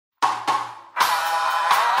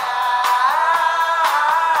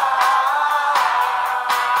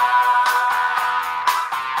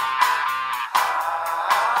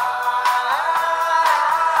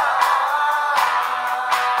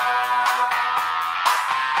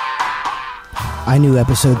I knew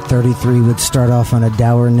episode 33 would start off on a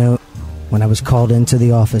dour note when I was called into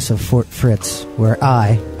the office of Fort Fritz, where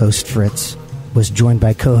I, host Fritz, was joined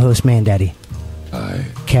by co-host Mandaddy. Hi.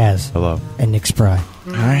 Kaz. Hello. And Nick Spry.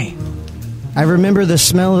 Hi. I remember the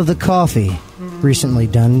smell of the coffee, recently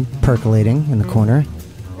done percolating in the corner,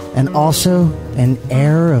 and also an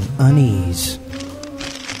air of unease.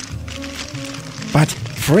 But,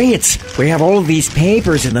 Fritz, we have all these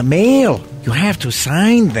papers in the mail. You have to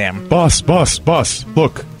sign them. Boss,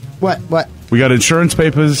 look. What? We got insurance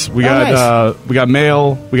papers, we got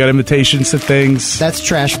mail, we got invitations to things. That's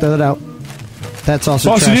trash, throw that out. That's also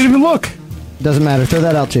Boss, trash. you didn't even look. Doesn't matter, throw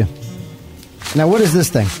that out too. Now what is this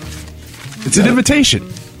thing? It's an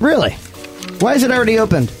invitation. Really? Why is it already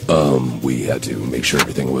opened? We had to make sure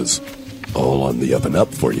everything was all on the up and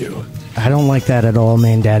up for you. I don't like that at all,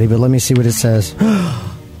 Mandaddy, but let me see what it says.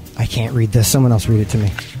 I can't read this. Someone else read it to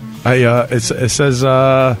me. It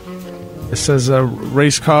says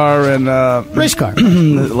race car and race car.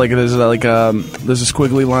 there's a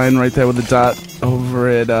squiggly line right there with a dot over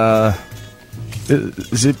it.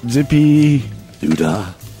 Zippy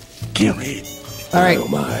Doodah. Can't read. All right, Oh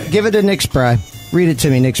my. give it to Nick Spry. Read it to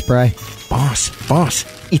me, Nick Spry. Boss,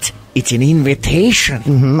 it's an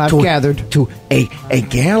invitation. I've gathered. To a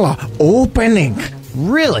gala opening.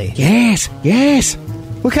 Really? Yes.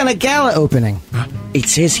 What kind of gala opening? It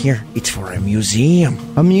says here it's for a museum.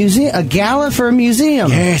 A museum? A gala for a museum?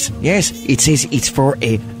 Yes. It says it's for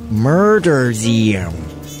a murder-seum.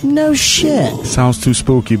 No shit. sounds too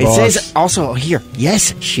spooky, boss. It says also here,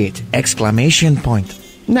 yes, shit, exclamation point.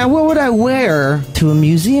 Now, what would I wear to a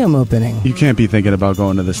museum opening? You can't be thinking about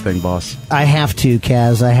going to this thing, boss. I have to,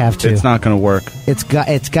 Kaz. I have to. It's not going to work. It's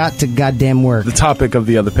got to goddamn work. The topic of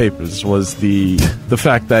the other papers was the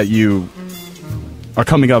fact that you are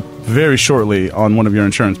coming up very shortly on one of your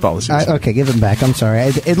insurance policies. Okay, give them back. I'm sorry.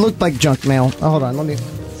 It looked like junk mail. Oh, hold on. Let me...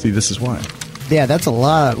 See, this is why. Yeah, that's a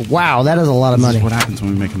lot. Wow, that is a lot of money. This is what happens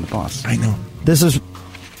when we make him the boss. I know. This is...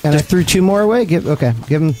 And I threw two more away? Give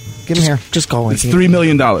him here. Just go in. It's $3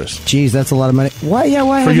 million. Jeez, that's a lot of money. Why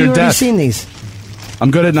have you already seen these? I'm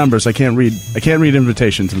good at numbers. I can't read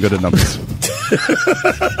invitations. I'm good at numbers.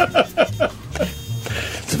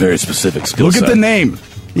 It's a very specific skill Look set. at the name.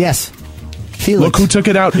 Yes. Felix. Look who took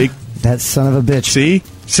it out. That son of a bitch. See?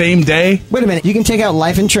 Same day. Wait a minute. You can take out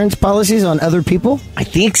life insurance policies on other people? I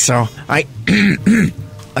think so. I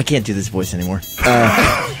can't do this voice anymore.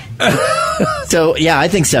 So, yeah, I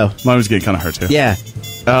think so. Mine was getting kind of hurt, too. Yeah.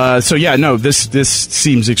 This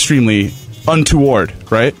seems extremely untoward,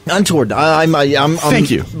 right? Untoward. I'm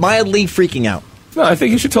Thank you. Mildly freaking out. No, I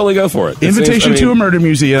think you should totally go for it. Invitation to a murder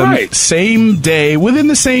museum. Right. Same day. Within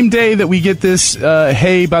the same day that we get this,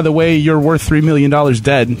 hey, by the way, you're worth $3 million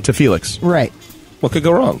dead to Felix. Right. What could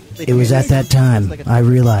go wrong? It was at that time I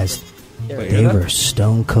realized they were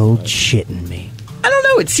stone cold shitting me. I don't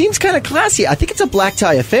know. It seems kind of classy. I think it's a black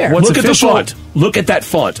tie affair. What's Look at the official? font. Look at that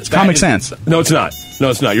font. It's Comic Sans. No, it's not.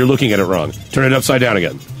 You're looking at it wrong. Turn it upside down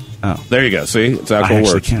again. Oh. There you go. See? It's I actual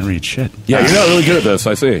actually words. can't read shit. Yeah, you're not really good at this.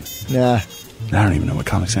 I see. Yeah. I don't even know what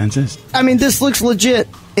Comic Sans is. I mean, this looks legit.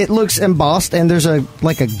 It looks embossed, and there's a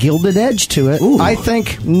gilded edge to it. Ooh. I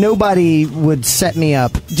think nobody would set me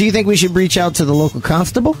up. Do you think we should reach out to the local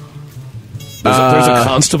constable? There's a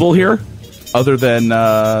constable here? Other than,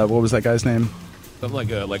 what was that guy's name? Something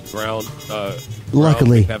like ground.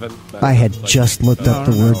 Luckily, Kevin, I had just looked up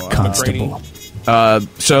the word constable.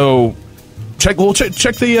 So check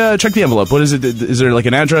the envelope. What is it? Is there like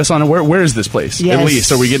an address on it? Where is this place? Yes. At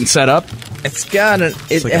least are we getting set up? It's got it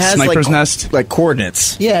like a has sniper's nest? like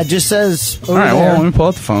coordinates. Yeah, it just says over All right. there. Well, let me pull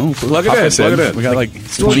out the phone. Plug it Pop in, this plug it in. We got like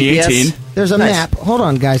 2018. There's a Nice. map. Hold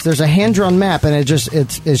on, guys. There's a hand-drawn map, and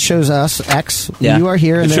it shows us X. Yeah. You are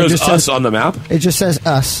here, It and then shows it just us says on the map? it just says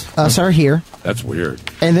us. Us are here, That's weird.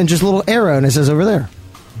 and then just a little arrow, and it says over there.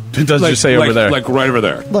 It does just say over there. Like right over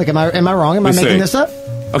there. Look, am I wrong? Am I Let's making see. this up?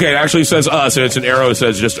 Okay, it actually says us, and it's an arrow that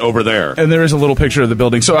says just over there. And there is a little picture of the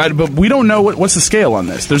building. But we don't know what's the scale on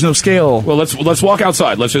this. There's no scale. Well, let's walk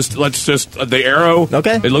outside. Let's just the arrow.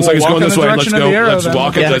 Okay. It looks We'll like it's walk going in this the way. Let's direction of go. the arrow, Let's then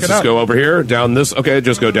walk we'll it. check Let's it just out. go over here, down this. Okay,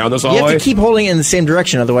 just go down this You hallway. have to keep holding it in the same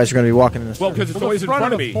direction, otherwise we're going to be walking in this. Well, because it's always in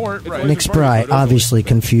front of me. Nick Spry obviously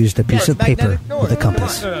confused a piece of paper with a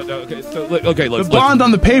compass. Okay, so, okay, The let's. bond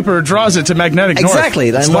on the paper draws it to magnetic north.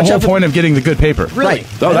 Exactly. That's Then the watch whole out for- point of getting the good paper. Right.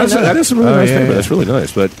 Oh, that is some really nice paper. That's really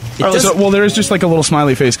nice. But All right, does- well, there is just like a little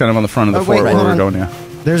smiley face kind of on the front of the Oh, wait, fort where hold we're on. going. Yeah.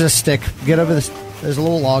 There's a stick. Get over this. There's a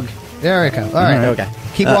little log. There we go. All right. Okay.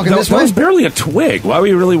 Keep walking this that way. was barely a twig. Why were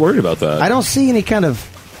you really worried about that? I don't see any kind of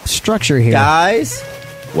structure here. Guys,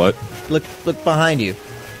 What? look behind you.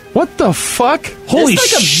 What the fuck? Holy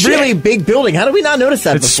it's like shit! a really big building. How did we not notice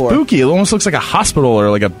that It's before? spooky. It almost looks like a hospital or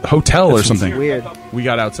like a hotel or something. Weird. We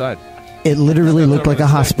got outside. It literally looked like a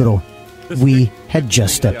hospital we had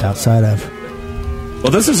just stepped outside of.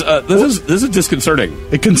 Well, this is disconcerting.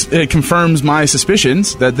 It confirms my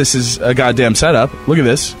suspicions that this is a goddamn setup. Look at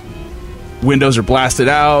this. Windows are blasted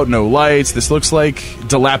out, no lights. This looks like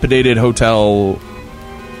dilapidated hotel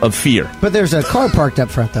of fear. But there's a car parked up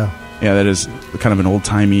front, though. Yeah, that is kind of an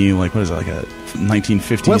old-timey, like, what is it, like a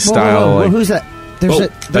 1950s Whoa, style. whoa, like, who's that? There's Oh,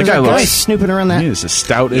 a that guy looks- snooping around that. he is a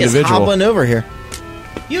stout He's individual. hobbling over here.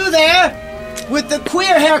 You there? With the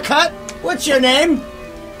queer haircut? What's your name?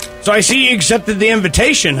 So I see you accepted the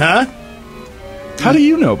invitation, huh? How do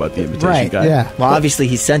you know about the invitation, Right, guy? yeah. Well, obviously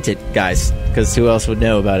he sent it, guys, because who else would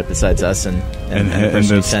know about it besides us and And the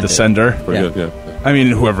person who the sent it. sender. Yeah. Yeah. I mean,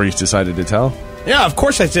 whoever he's decided to tell. Yeah, of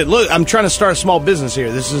course I said, look, I'm trying to start a small business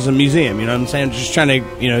here. This is a museum, you know what I'm saying? Just trying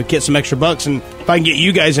to, get some extra bucks, and if I can get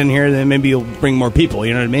you guys in here, then maybe you'll bring more people,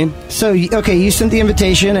 you know what I mean? So, okay, you sent the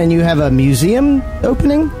invitation, and you have a museum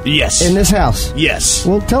opening Yes. in this house. Yes.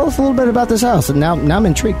 Well, tell us a little bit about this house, and now I'm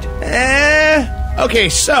intrigued. Okay,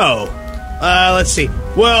 so, let's see.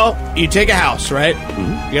 Well, you take a house, right?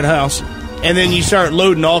 You get a house, and then you start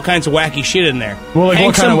loading all kinds of wacky shit in there. Well, like Hang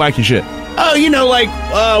what kind some- of wacky shit? Oh,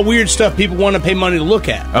 like weird stuff people want to pay money to look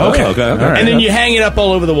at. Okay. okay. All right. And then you hang it up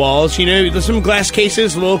all over the walls. There's some glass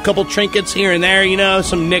cases, a little couple trinkets here and there.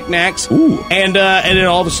 Some knickknacks. Ooh. And then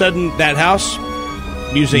all of a sudden, that house,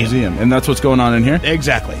 museum. And that's what's going on in here?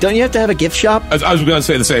 Exactly. Don't you have to have a gift shop? I was going to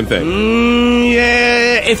say the same thing.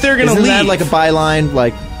 Yeah, if they're gonna Isn't leave, that like a byline?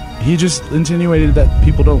 Like, He just insinuated that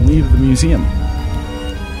people don't leave the museum.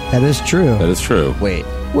 That is true. That is true. wait.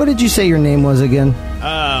 What did you say your name was again?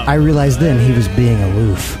 I realized then he was being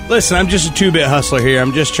aloof. listen, I'm just a 2-bit hustler here.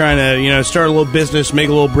 I'm just trying to, start a little business, make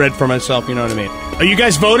a little bread for myself. You know what I mean? Are you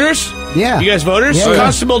guys voters? Yeah. You guys voters? Yeah.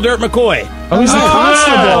 Constable Dirt McCoy. Oh, he's a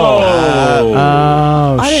constable!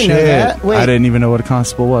 Oh, I didn't shit. know that. Wait. I didn't even know what a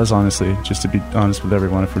constable was, honestly. Just to be honest with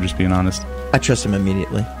everyone, if we're just being honest. I trust him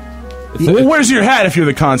immediately. Well, where's your hat if you're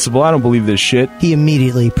the constable? I don't believe this shit. He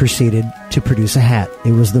immediately proceeded to produce a hat.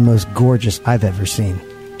 It was the most gorgeous I've ever seen.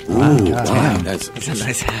 Ooh, damn. That's a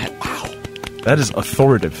nice hat. Wow. That is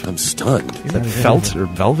authoritative. I'm stunned. Is that felt or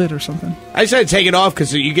velvet or something? I decided to take it off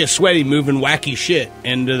because you get sweaty moving wacky shit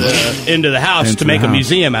into the house Into to make the a house.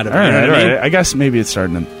 museum out of it. All You know right, what I mean? I guess maybe it's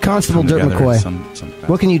starting to Constable come Dirt together McCoy. some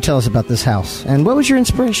What can you tell us about this house? And what was your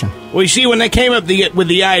inspiration? Well, you see, when they came up with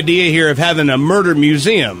the idea here of having a murder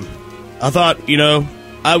museum, I thought,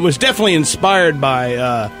 I was definitely inspired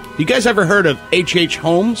by. You guys ever heard of H.H.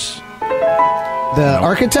 Holmes? The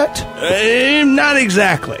architect? Not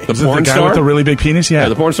exactly. The Is it the porn guy star? with the really big penis? Yeah,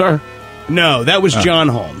 the porn star? No, that was John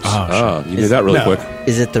Holmes. Oh, you did that really No. quick.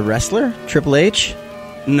 Is it the wrestler? Triple H?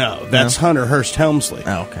 No, that's Hunter Hearst Helmsley.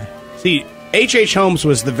 Oh, okay. See, H.H. Holmes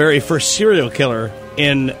was the very first serial killer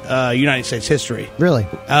in United States history. Really?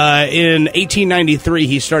 In 1893,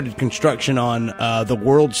 he started construction on the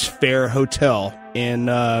World's Fair Hotel in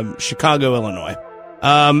Chicago, Illinois,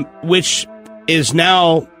 which is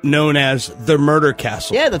now known as the Murder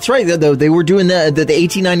Castle. Yeah, that's right. They were doing the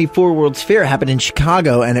 1894 World's Fair happened in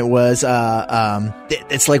Chicago, and it was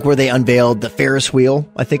it's like where they unveiled the Ferris wheel.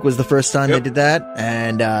 I think was the first time they did that,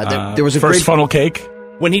 and there was a first great funnel cake.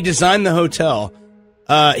 When he designed the hotel,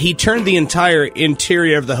 he turned the entire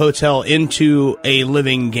interior of the hotel into a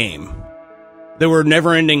living game. There were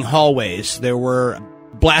never-ending hallways. There were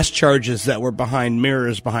blast charges that were behind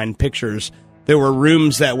mirrors, behind pictures. There were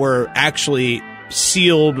rooms that were actually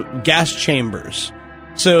sealed gas chambers.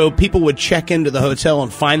 So people would check into the hotel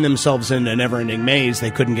and find themselves in a never-ending maze.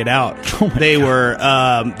 They couldn't get out. They were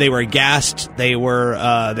gassed. They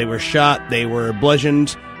were shot. They were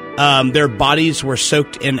bludgeoned. Their bodies were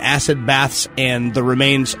soaked in acid baths, and the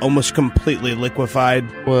remains almost completely liquefied.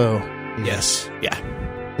 Whoa. Yes. Yeah.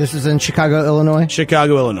 This is in Chicago, Illinois?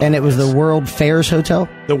 Chicago, Illinois. And it was the World Fairs Hotel?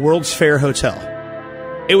 The World's Fair Hotel.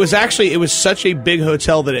 It was such a big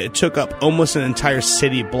hotel that it took up almost an entire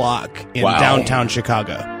city block in downtown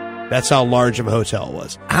Chicago. That's how large of a hotel it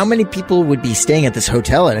was. How many people would be staying at this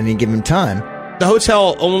hotel at any given time? The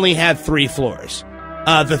hotel only had 3 floors.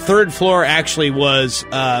 The third floor actually was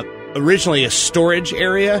originally a storage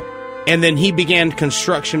area, and then he began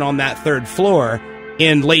construction on that third floor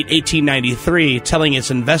in late 1893, telling its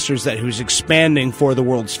investors that he was expanding for the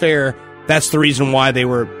World's Fair. That's the reason why they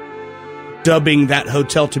were dubbing that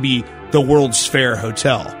hotel to be the World's Fair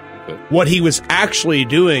Hotel. What he was actually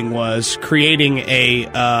doing was creating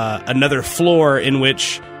another floor in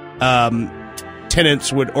which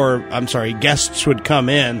guests would come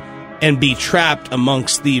in and be trapped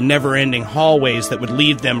amongst the never-ending hallways that would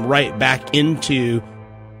lead them right back into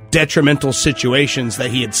detrimental situations that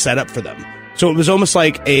he had set up for them. So it was almost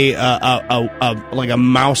like a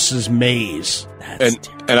mouse's maze. And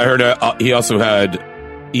I heard he also had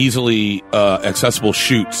easily accessible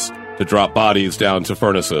chutes to drop bodies down to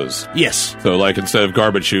furnaces. Yes. So, like, instead of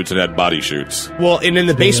garbage chutes, it had body chutes. Well, and in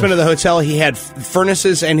the basement of the hotel, he had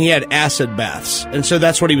furnaces and he had acid baths. And so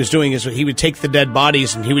that's what he was doing, is he would take the dead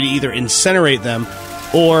bodies and he would either incinerate them,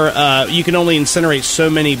 or you can only incinerate so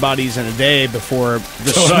many bodies in a day before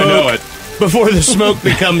the smoke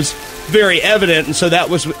becomes very evident. And so that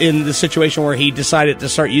was in the situation where he decided to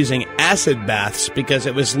start using acid baths because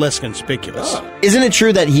it was less conspicuous. Isn't it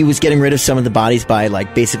true that he was getting rid of some of the bodies by,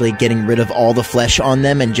 like, basically getting rid of all the flesh on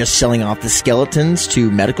them and just selling off the skeletons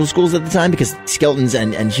to medical schools at the time? Because skeletons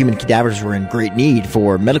and human cadavers were in great need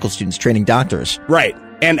for medical students training doctors. Right.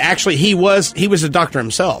 And actually, he was a doctor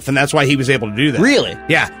himself, and that's why he was able to do that. Really?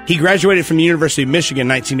 Yeah. He graduated from the University of Michigan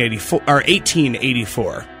in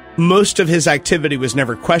 1884. Most of his activity was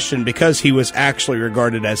never questioned because he was actually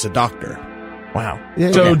regarded as a doctor. Wow.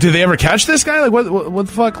 Yeah, So, yeah. did they ever catch this guy? Like, what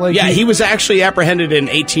the fuck? Like, Yeah, he was actually apprehended in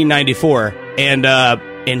 1894,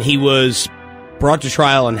 and he was brought to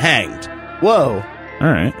trial and hanged. Whoa. All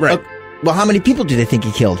right. Right. Well, how many people do they think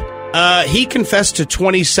he killed? He confessed to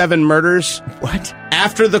 27 murders. What?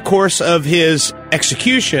 After the course of his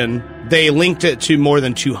execution, they linked it to more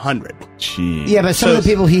than 200. Jeez. Yeah, but some of the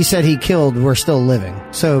people he said he killed were still living.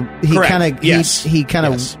 So he Correct. kind of Yes. he kind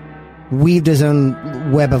of Yes. weaved his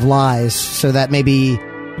own web of lies so that maybe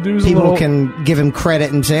Dude was a people little- can give him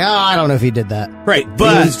credit and say, "Oh, I don't know if he did that." Right,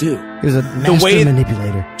 but He was a master way-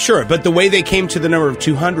 manipulator. sure, but the way they came to the number of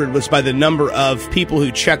 200 was by the number of people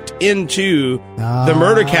who checked into the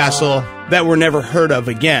murder castle that were never heard of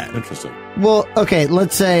again. Interesting. Well, okay,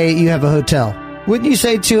 let's say you have a hotel. Wouldn't you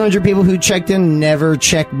say 200 people who checked in never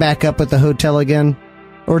checked back up at the hotel again?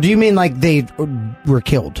 Or do you mean like they were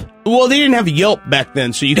killed? Well, they didn't have Yelp back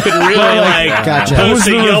then, so you couldn't really like Gotcha. post a What was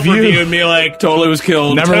the Yelp review? review and be like, Totally was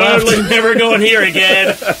killed. Never totally left. never going here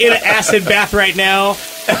again. In an acid bath right now.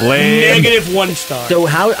 Lame. -1 star. So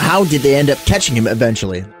how did they end up catching him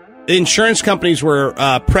eventually? The insurance companies were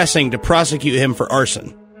pressing to prosecute him for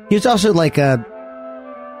arson. He was also like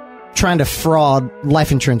trying to fraud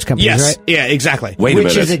life insurance companies, Yes, right? yeah, exactly. Wait a Which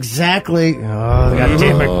minute. is exactly... Oh, God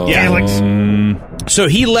damn it. Yeah. So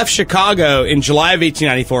he left Chicago in July of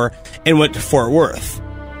 1894 and went to Fort Worth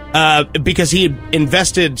because he had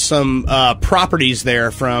invested some properties there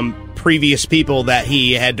from previous people that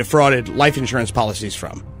he had defrauded life insurance policies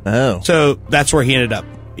from. Oh. So that's where he ended up,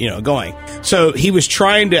 going. So he was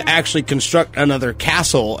trying to actually construct another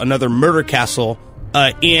castle, another murder castle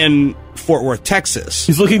in Fort Worth, Texas.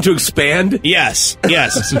 He's looking to expand? Yes.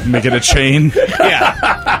 Make it a chain.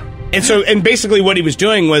 Yeah. And basically what he was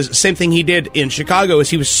doing was same thing he did in Chicago is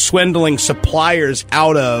he was swindling suppliers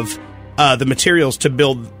out of the materials to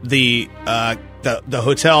build the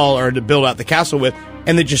hotel or to build out the castle with,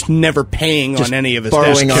 and they're just never paying on any of his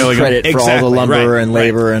borrowing debts. on credit for all Exactly, the lumber right, and right.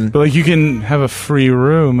 labor and But, like, you can have a free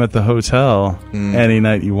room at the hotel any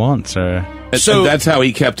night you want, sir. So- And that's how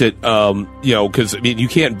he kept it, because, you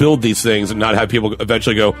can't build these things and not have people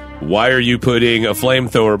eventually go, why are you putting a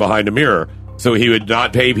flamethrower behind a mirror? So he would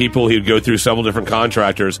not pay people. He would go through several different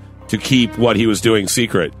contractors to keep what he was doing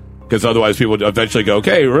secret. Because otherwise people would eventually go,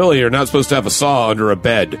 okay, really, you're not supposed to have a saw under a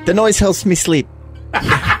bed. the noise helps me sleep.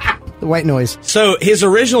 The white noise. So his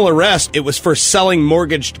original arrest, it was for selling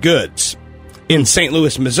mortgaged goods in St.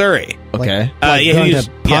 Louis, Missouri. Okay. Like yeah, going he was-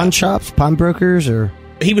 to pawn shops, pawn brokers, or...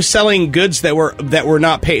 He was selling goods that were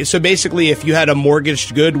not paid. So basically, if you had a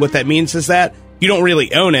mortgaged good, what that means is that you don't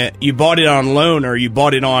really own it. You bought it on loan or you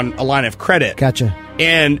bought it on a line of credit. Gotcha.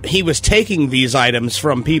 And he was taking these items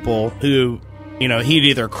from people who, he'd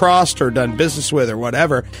either crossed or done business with or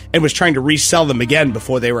whatever, and was trying to resell them again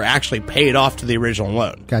before they were actually paid off to the original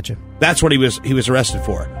loan. Gotcha. That's what he was arrested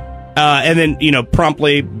for. And then,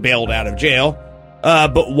 promptly bailed out of jail.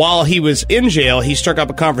 But while he was in jail, he struck up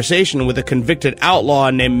a conversation with a convicted outlaw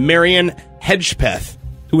named Marion Hedgepeth,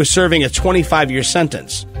 who was serving a 25-year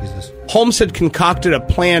sentence. Holmes had concocted a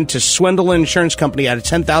plan to swindle an insurance company out of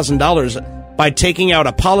 $10,000 by taking out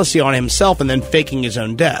a policy on himself and then faking his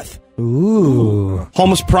own death. Ooh.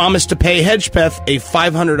 Holmes promised to pay Hedgepeth a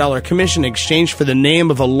 $500 commission in exchange for the name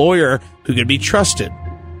of a lawyer who could be trusted.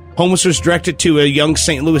 Holmes was directed to a young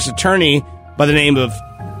St. Louis attorney by the name of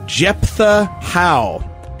Jephthah Howe.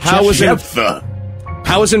 Howe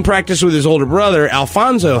was in practice with his older brother,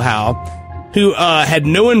 Alfonso Howe, who had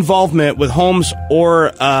no involvement with Holmes or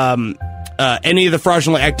any of the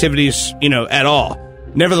fraudulent activities, at all.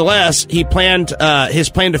 Nevertheless, his plan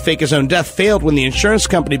to fake his own death failed when the insurance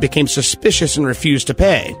company became suspicious and refused to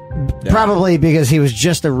pay. Probably because he was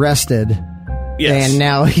just arrested, Yes. and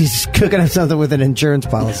now he's cooking up something with an insurance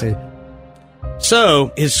policy.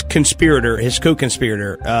 So, his co-conspirator,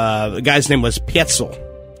 the guy's name was Pietzel.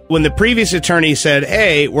 When the previous attorney said,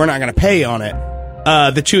 hey, we're not going to pay on it,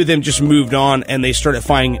 the two of them just moved on, and they started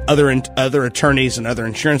finding other attorneys and other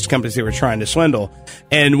insurance companies they were trying to swindle.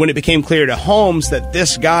 And when it became clear to Holmes that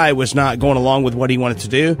this guy was not going along with what he wanted to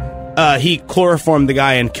do, he chloroformed the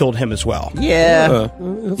guy and killed him as well. Yeah.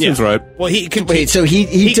 That seems right. Well, Wait, so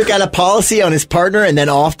he took out a policy on his partner and then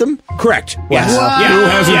offed him? Correct. Yes. Wow. Who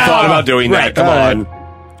hasn't thought about doing that? Right. Come on.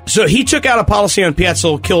 So he took out a policy on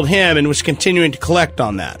Pietzel, killed him, and was continuing to collect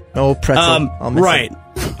on that. Oh, pretzel. I'll miss Right. it.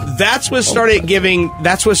 That's what started getting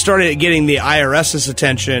the IRS's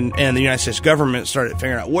attention, and the United States government started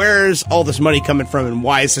figuring out where's all this money coming from, and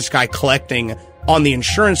why is this guy collecting on the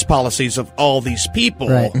insurance policies of all these people?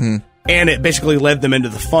 Right. Mm-hmm. And it basically led them into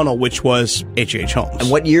the funnel, which was H.H. Holmes. And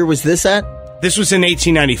what year was this at? This was in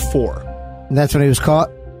 1894. And that's when he was caught?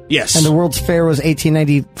 Yes. And the World's Fair was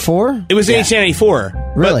 1894? It was in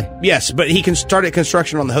 1894. Really? Yes, but he started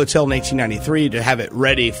construction on the hotel in 1893 to have it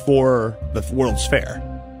ready for the World's Fair.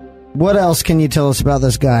 What else can you tell us about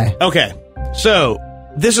this guy? Okay, so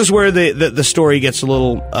this is where the story gets a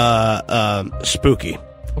little spooky.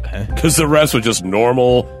 Okay. Because the rest was just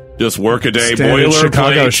normal, just work-a-day, Standard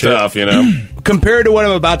Chicago boilerplate stuff, you know? Compared to what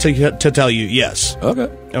I'm about to tell you, yes.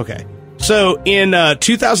 Okay. So in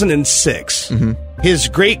 2006, his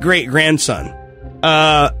great-great-grandson,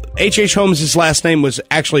 H.H. Holmes' last name was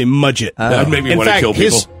actually Mudgett. That made me In want to fact, kill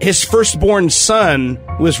people. his firstborn son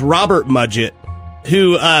was Robert Mudgett,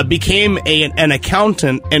 who became an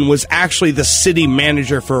accountant and was actually the city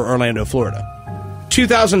manager for Orlando, Florida.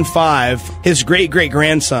 2005, his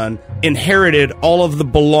great-great-grandson inherited all of the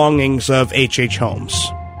belongings of H.H. Holmes.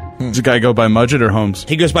 Does the guy go by Mudgett or Holmes?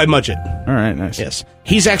 He goes by Mudgett. All right, nice. Yes,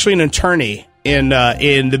 he's actually an attorney in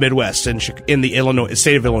the Midwest, in the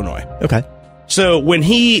state of Illinois. Okay. So when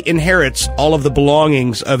he inherits all of the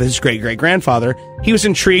belongings of his great-great-grandfather, he was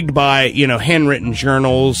intrigued by, handwritten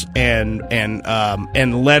journals and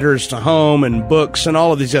letters to home and books and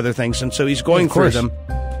all of these other things. And so he's going through them.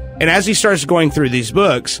 And as he starts going through these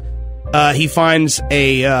books, he finds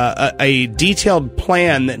a detailed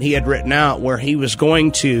plan that he had written out where he was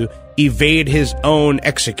going to evade his own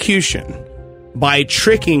execution by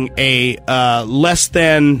tricking a less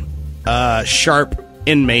than sharp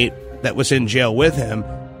inmate that was in jail with him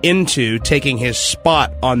into taking his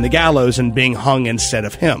spot on the gallows and being hung instead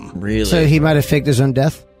of him. Really? So he might have faked his own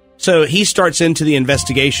death? So he starts into the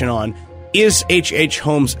investigation on, is H.H.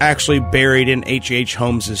 Holmes actually buried in H.H.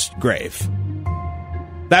 Holmes' grave?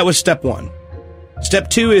 That was step one. Step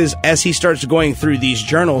two is, as he starts going through these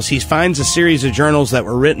journals, he finds a series of journals that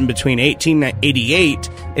were written between 1888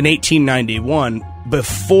 and 1891,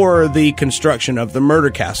 before the construction of the murder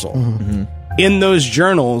castle. Mm-hmm. In those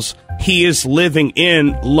journals, he is living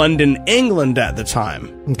in London, England at the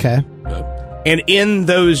time. Okay. And in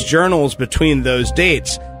those journals between those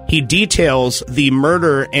dates, he details the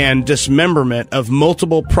murder and dismemberment of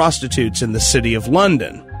multiple prostitutes in the city of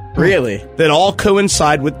London. Really? That all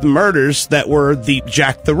coincide with the murders that were the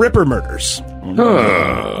Jack the Ripper murders.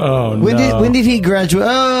 Oh, When did he graduate?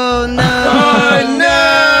 Oh, no. Oh, no!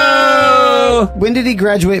 When did he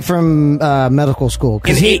graduate from medical school?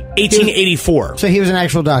 In 1884. So he was an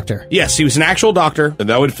actual doctor. Yes, he was an actual doctor. And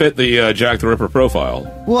that would fit the Jack the Ripper profile.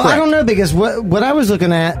 Well, I don't know, because what I was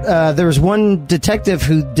looking at, there was one detective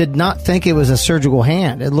who did not think it was a surgical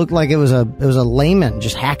hand. It looked like it was a layman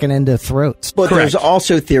just hacking into throats. But Correct. there's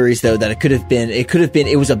also theories, though, that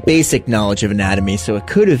it was a basic knowledge of anatomy, so it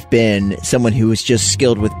could have been someone who was just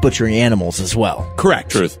skilled with butchering animals as well.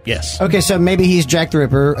 Correct. Truth. Yes. Okay, so maybe he's Jack the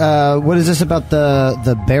Ripper. What is this about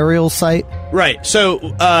the burial site? Right. So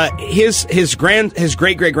his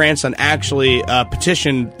great-great-grandson actually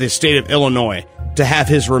petitioned the state of Illinois to have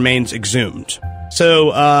his remains exhumed.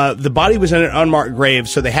 So the body was in an unmarked grave,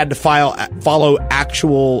 so they had to follow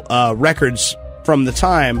actual records from the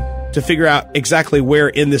time to figure out exactly where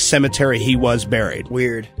in the cemetery he was buried.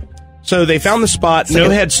 Weird. So they found the spot, no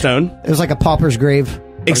headstone. It was like a pauper's grave.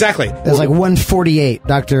 Exactly. It was like 148,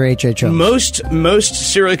 Dr. H.H. Holmes.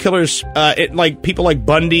 Most serial killers, like people like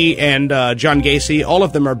Bundy and John Gacy, all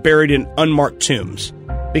of them are buried in unmarked tombs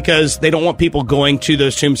because they don't want people going to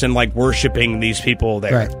those tombs and like worshiping these people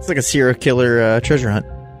there. Right. It's like a serial killer treasure hunt.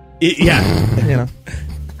 Yeah. You know.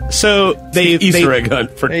 So Easter egg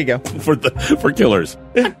hunt for There you go. for killers.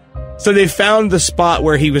 So they found the spot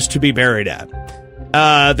where he was to be buried at.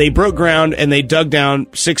 They broke ground and they dug down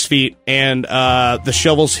 6 feet, and the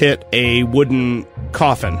shovels hit a wooden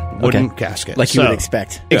coffin, casket. Like you would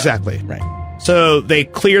expect. Exactly. Right. So they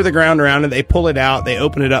clear the ground around it, they pull it out, they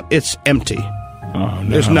open it up. It's empty. Oh, no.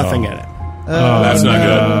 There's nothing in it. That's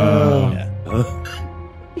not good.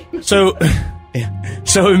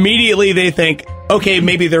 So immediately they think, okay,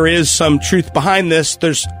 maybe there is some truth behind this.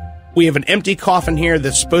 We have an empty coffin here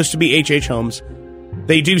that's supposed to be H.H. Holmes.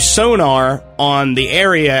 They do sonar on the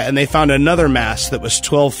area, and they found another mass that was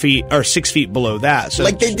 12 feet or 6 feet below that. So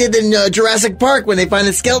Like they did in Jurassic Park when they find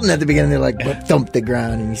a skeleton at the beginning. They're like, thump the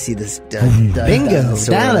ground, and you see this Bingo,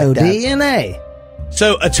 dinosaur Dino like that. DNA.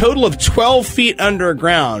 So a total of 12 feet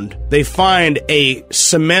underground, they find a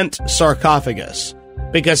cement sarcophagus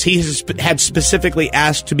because he had specifically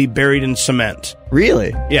asked to be buried in cement.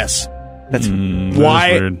 Really? Yes. That's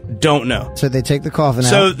Why? weird. Don't know. So they take the coffin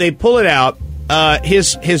So out. they pull it out.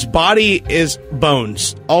 His body is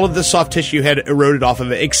bones. All of the soft tissue had eroded off of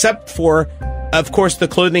it, except for, of course, the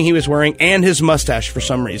clothing he was wearing and his mustache for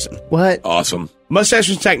some reason. what? Awesome. Mustache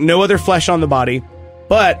was intact, no other flesh on the body,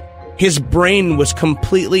 but his brain was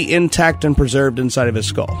completely intact and preserved inside of his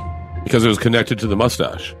skull. Because it was connected to the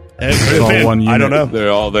mustache. all one I don't unit.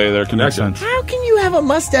 know. They're Makes connected. sense. How can you have a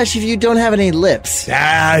mustache if you don't have any lips?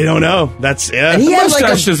 I don't know. That's yeah. And he The had like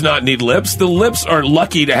mustache a does not need lips. The lips are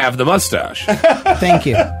lucky to have the mustache. Thank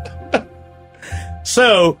you.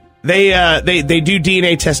 So they do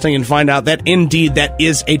DNA testing and find out that indeed that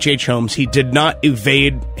is H.H. Holmes. He did not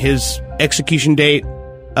evade his execution date.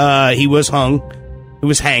 He was hung. He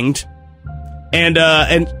was hanged. And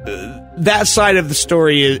that side of the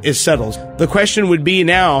story is settled. The question would be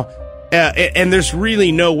now, and there's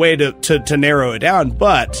really no way to narrow it down,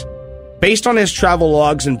 but based on his travel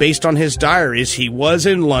logs and based on his diaries, he was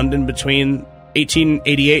in London between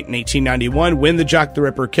 1888 and 1891 when the Jack the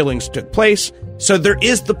Ripper killings took place. So there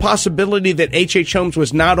is the possibility that H.H. Holmes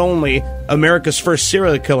was not only America's first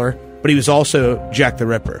serial killer, but he was also Jack the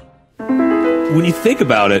Ripper. When you think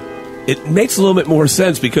about it, it makes a little bit more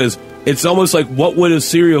sense because it's almost like what would a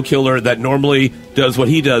serial killer that normally does what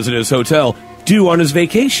he does in his hotel do on his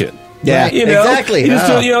vacation? Yeah, You know, exactly. You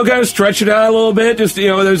just Oh. kind of stretch it out a little bit. Just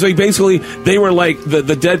there's like basically they were like the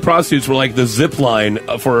dead prostitutes were like the zip line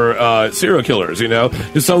for serial killers.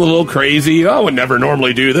 Just something a little crazy. I would never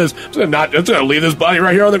normally do this. I'm gonna leave this body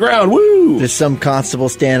right here on the ground. Woo! There's some constable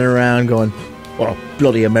standing around going, "Oh,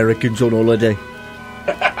 bloody Americans on holiday."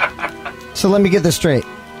 So let me get this straight.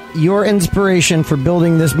 Your inspiration for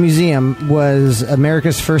building this museum was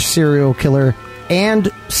America's first serial killer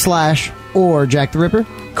or Jack the Ripper?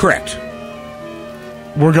 Correct.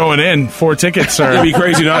 We're going in. 4 tickets, It'd sir. be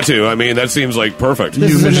crazy not to. I mean, that seems like perfect.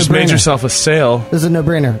 This is You a just made no-brainer. yourself a sale. This is a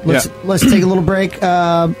no-brainer. Let's take a little break.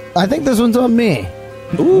 I think this one's on me.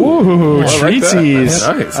 Ooh, I like that. treatsies.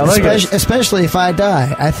 Nice. I like it. Especially if I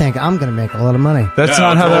die. I think I'm going to make a lot of money. That's Yeah,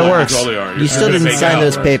 not how that totally, works. totally are. You still didn't sign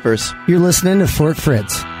those papers. You're listening to Fort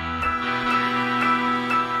Fritz.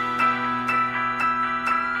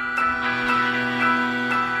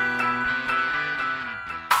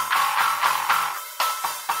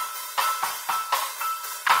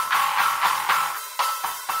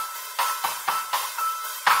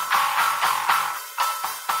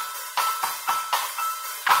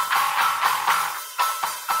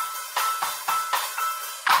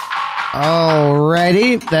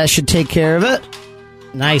 Alrighty, that should take care of it.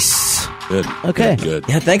 Nice. Good. Okay. Good.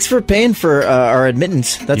 Yeah, thanks for paying for our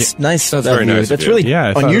admittance. That's nice. that's of very you. nice of That's you. really Yeah,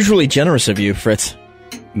 I thought- unusually generous of you, Fritz.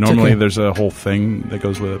 Normally, okay. there's a whole thing that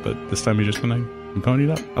goes with it, but this time you're just going to pony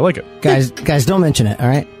it up. I like it. Guys, don't mention it,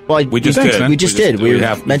 alright? Well, We just Thanks, did. man. we just did. We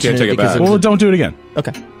have. mentioned can't it take because back. it Well, was don't do it again.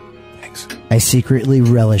 okay. Thanks. I secretly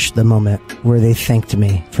relished the moment where they thanked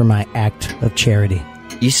me for my act of charity.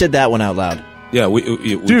 You said that one out loud. Yeah, we Dude,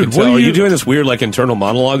 can what tell. are Are you you- doing this weird like internal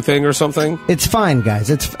monologue thing or something? It's fine, guys.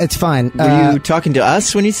 It's fine. Were you talking to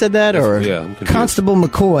us when you said that, or Yeah, I'm confused. Constable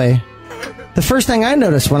McCoy, the first thing I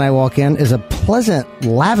notice when I walk in is a pleasant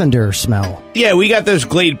lavender smell. Yeah, we got those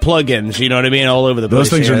Glade plugins, you know what I mean, all over the place. Those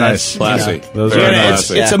things here. are That's- nice. Classy. Those Very are Yeah, nice.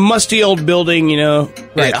 it's a musty old building,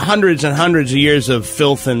 Right. hundreds and hundreds of years of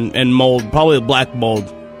filth and mold, probably black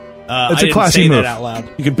mold. It's I a didn't classy say move. that out loud.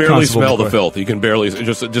 You can barely Constable smell the McCoy. filth. You can barely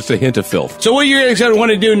just a hint of filth. So what you're going to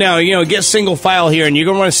want to do now, get single file here, and you're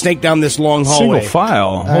going to want to snake down this long hallway. Single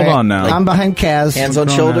file. Hold Alright, on now. I'm behind Kaz. hands on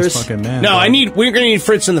Grown-ass shoulders? fucking man, No, bro. we're going to need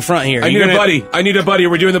Fritz in the front here. I need You're a gonna- buddy. I need a buddy. Are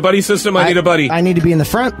we doing the buddy system? I need a buddy. I need to be in the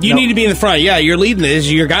front. You need to be in the front. Yeah, you're leading this.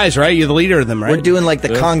 You're guys, right? You're the leader of them, right? We're doing like the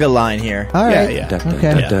conga line here. All right. Yeah.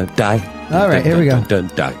 Okay. Die. All right, here we go.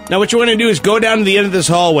 Now what you want to do is go down to the end of this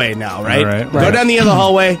hallway now, right? All right. Go down the end of the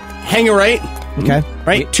hallway, hang a right, Okay.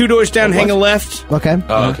 Right? 2 doors down, hang a left. Okay.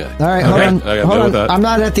 Oh, okay. All right, hold Okay. on. I got Hold go on. with that. I'm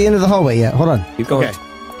not at the end of the hallway yet. Hold on. Keep going. Okay.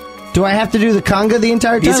 Do I have to do the conga the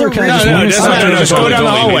entire time? These or are can I really- just No, it doesn't matter. Just go down the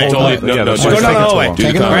hallway. Just go down the hallway. Do the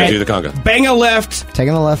Taking the conga. right. Do the conga. Bang a left,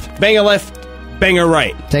 taking the left, bang a left, bang a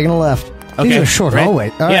right. taking the left. Okay. These are short Right.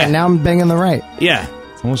 hallways. All right, Yeah. now I'm banging the right. Yeah.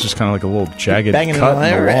 It's almost just kind of like a little jagged Banging cut the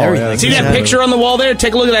in the wall, wall. everything. Yeah. See that picture on the wall there?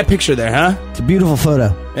 Take a look at that picture there, huh? It's a beautiful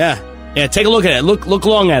photo. Yeah. Yeah, take a look at it. Look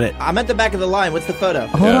long at it. I'm at the back of the line. What's the photo?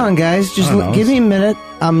 Hold on, guys. Just I don't know. give me a minute.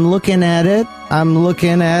 I'm looking at it.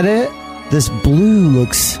 This blue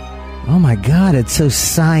looks. Oh my God! It's so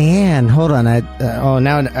cyan. Hold on.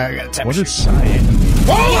 Now I got to What is cyan?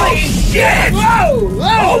 Holy shit! Whoa!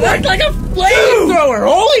 Whoa! That's like a flamethrower!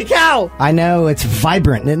 Holy cow! I know it's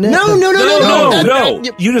vibrant, isn't it? No. No.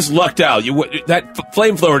 You just lucked out. That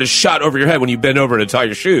flamethrower just shot over your head when you bent over to tie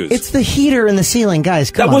your shoes. It's the heater in the ceiling,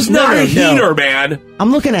 guys. Come that on. was not a No. heater, man.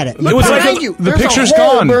 I'm looking at it. It was like Behind you. The There's picture's a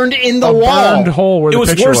hole gone. burned in the a wall. burned hole where It the was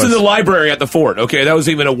picture worse was. than the library at the fort. Okay, that was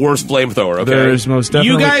even a worse flamethrower. Okay, There's most definitely.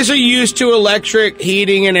 You guys are used to electric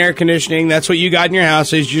heating and air conditioning. That's what you got in your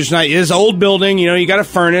house. It's just not. It's old building. You got a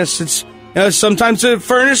furnace. It's sometimes a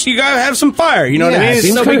furnace. You gotta have some fire. You know what I Yeah, mean? It's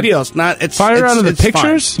seems no good. big deal. It's not. It's fire out of the it's fine.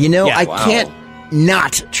 pictures. You know, Yeah. I Wow. can't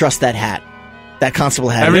not trust that hat. That constable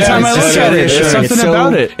hat. Every It's time I so look at it, reassuring. there's something It's so-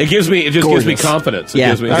 about it. it just gives me Gorgeous. confidence. It Yeah.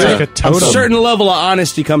 gives me. It's like a A totem. certain level of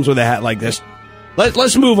honesty comes with a hat like this.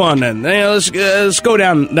 Let's move on then. Let's go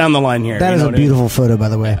down the line here. That You is know a what I mean? beautiful photo, by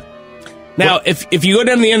the way. Now, if you go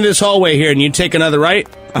down the end of this hallway here and you take another right,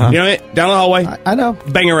 you know what? Down the hallway, I know.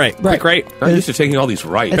 bang a right, quick right. I'm used to taking all these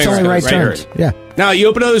rights. It's only right turns. Yeah. Now you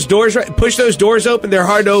open those doors, right? Push those doors open. They're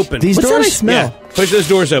hard to open. These What's that I doors? smell? Yeah, push those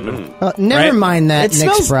doors open. Never Right? mind that, It Nick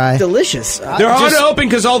smells Spry. delicious. They're hard to open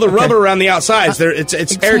because all the rubber around the outsides.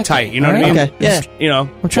 It's airtight. You know what I mean? Okay, yeah. You know.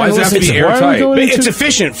 I'm trying Why does it have to be Why are we airtight? going But into- it's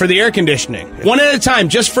efficient for the air conditioning. One at a time,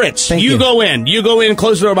 just Fritz. Thank you. Go in. You go in,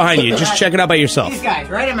 close the door behind you. Just check it out by yourself. These guys,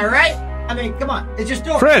 right? Am I right? I mean, come on. It's just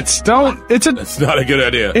door. Fritz, don't. It's an It's not a good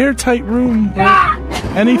idea. airtight room.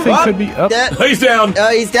 Anything could be up. He's down.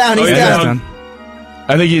 He's down. He's Oh, Yeah, down. he's done.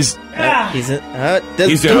 I think he's. Those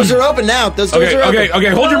He's doors down. are open now. Those doors are open. Okay.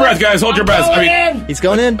 Hold your breath, guys. Hold your breath. I mean, He's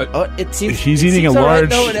going in. It seems He's it eating a seems all right.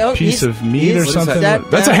 large No, piece he's- of meat or he's something. sat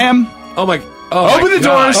That's a down. ham. oh my. Open the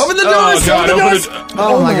doors. Open the doors. Oh God! Open the doors.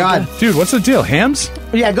 Oh my God. Dude, what's the deal? Hams?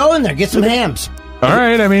 Yeah, go in there. Get some hams. All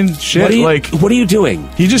right. I mean, shit. What are you doing?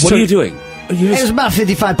 He just What are took- you doing? You It was just, about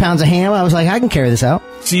 55 pounds of ham. I was like, I can carry this out.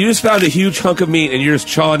 so you just found a huge hunk of meat and you're just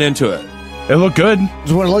chawing into it. it looked good.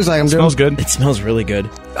 That's what it looks like. I'm doing. Smells good. It smells really good.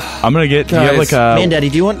 I'm gonna get. Do you have like a? Man, Daddy,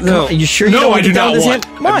 do you want? No. Are you sure you No, don't I want do to down not this want.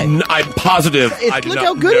 hand? Why? I'm positive. It's- I do look not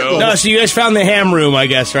how good it know. looks. No, so you guys found the ham room, I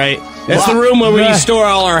guess, right? That's the room where we store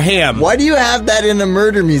all our ham. Why do you have that in a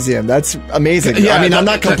murder museum? That's amazing. Yeah, I mean, I'm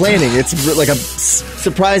that- not complaining. It's like a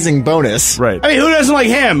surprising bonus. Right. I mean, who doesn't like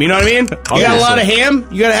ham? You know what I mean? You got a lot of ham.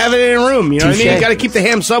 You got to have it in a room. You know what I mean? Touche. You got to keep the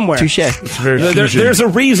ham somewhere. Touche. It's very There's a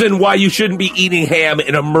reason why you shouldn't be eating ham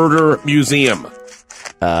in a murder museum.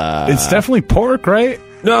 It's definitely pork, right?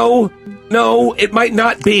 No, it might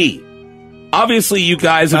not be. Obviously, you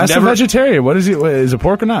guys have That's never. a vegetarian. What is he? Is it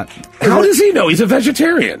pork or not? How does he know he's a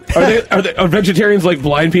vegetarian? Are vegetarians like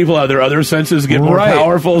blind people? How their other senses get more Right.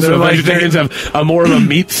 powerful? So They're like- vegetarians have a more of a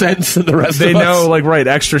meat sense than the rest They of us. know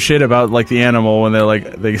extra shit about like the animal when they're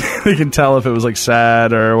like they can tell if it was like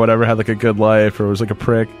sad or whatever, had like a good life or was like a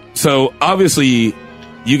prick. So obviously,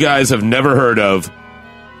 you guys have never heard of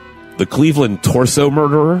the Cleveland torso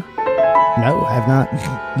murderer. No, I have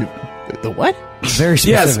not. The what? Very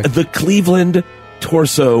Yes, specific. the Cleveland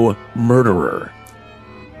torso murderer.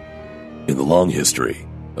 In the long history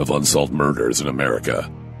of unsolved murders in America,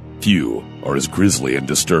 few are as grisly and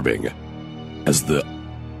disturbing as the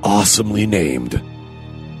awesomely named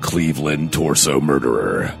Cleveland torso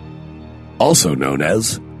murderer, also known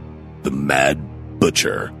as the Mad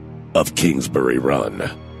Butcher of Kingsbury Run.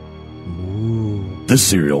 This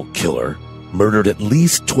serial killer murdered at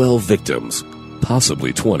least 12 victims,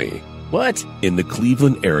 possibly 20, What? in the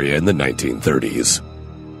Cleveland area in the 1930s.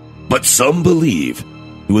 But some believe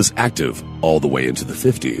he was active all the way into the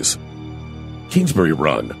 50s. Kingsbury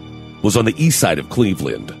Run was on the east side of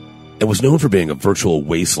Cleveland and was known for being a virtual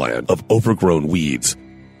wasteland of overgrown weeds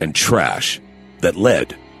and trash that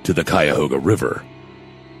led to the Cuyahoga River.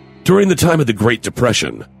 During the time of the Great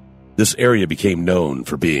Depression, this area became known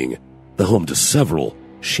for being the home to several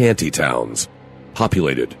shanty towns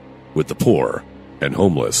populated with the poor and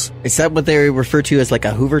homeless. Is that what they refer to as like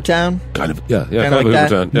a Hoover town? Kind of, yeah, Kinda kind of like a that?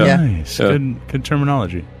 Hoover town. Yeah. Nice. Yeah. Good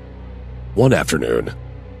terminology. One afternoon,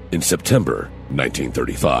 in September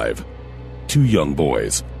 1935, two young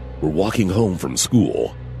boys were walking home from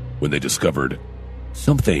school when they discovered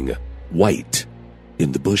something white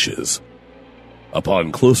in the bushes.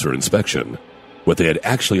 Upon closer inspection, what they had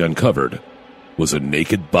actually uncovered was a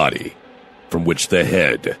naked body from which the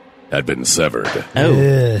head had been severed.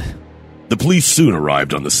 Oh. The police soon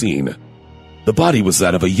arrived on the scene. The body was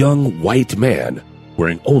that of a young white man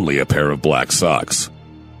wearing only a pair of black socks.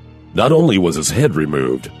 Not only was his head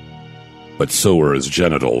removed, but so were his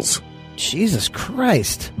genitals. Jesus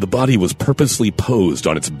Christ. The body was purposely posed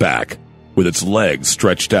on its back, with its legs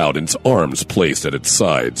stretched out and its arms placed at its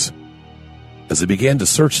sides. As they began to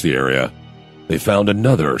search the area, they found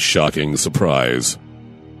another shocking surprise.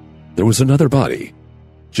 There was another body,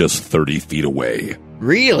 just 30 feet away.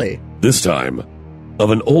 Really? This time,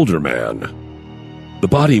 of an older man. The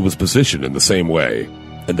body was positioned in the same way,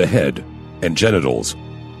 and the head and genitals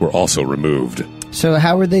were also removed. So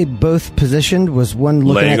how were they both positioned? Was one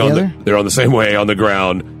looking at the other? They're on the same way on the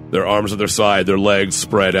ground, their arms at their side, their legs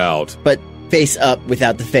spread out. But face up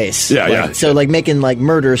without the face. Yeah, like, yeah. So like making like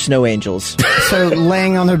murder snow angels. So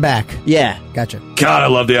laying on their back. Yeah. Gotcha. God, I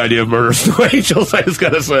love the idea of murder snow angels, I just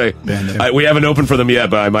gotta say. We haven't opened for them yet,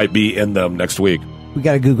 but I might be in them next week. We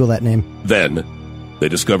gotta Google that name. Then, they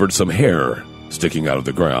discovered some hair sticking out of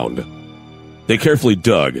the ground. They carefully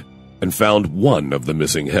dug and found one of the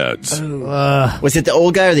missing heads. Was it the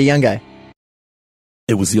old guy or the young guy?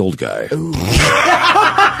 It was the old guy.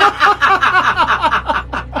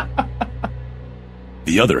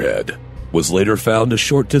 The other head was later found a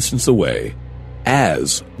short distance away,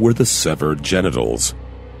 as were the severed genitals.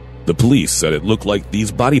 The police said it looked like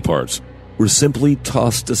these body parts were simply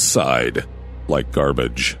tossed aside like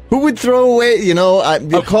garbage. Who would throw away, you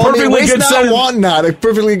call me waste not, want not, a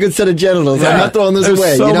perfectly good set of genitals. I'm not throwing this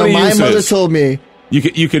away. So many my uses. mother told me.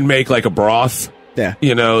 You can make like a broth. Yeah.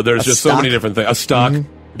 There's just stock. so many different things. A stock,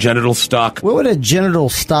 genital stock, What would a genital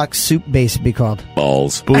stock soup base be called?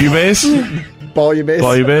 balls. Bouillabaisse?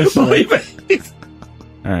 Bouillabaisse. Bouillabaisse?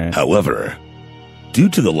 All right. However, due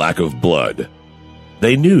to the lack of blood,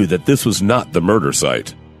 they knew that this was not the murder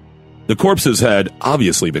site. The corpses had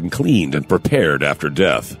obviously been cleaned and prepared after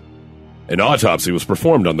death. An autopsy was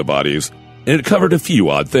performed on the bodies, and it covered a few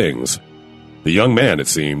odd things. The young man, it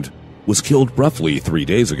seemed, was killed roughly 3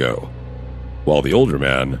 days ago, while the older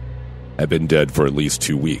man had been dead for at least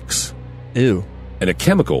 2 weeks. Ew. And a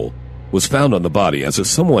chemical was found on the body as if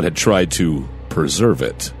someone had tried to preserve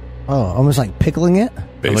it, Oh, almost like pickling it?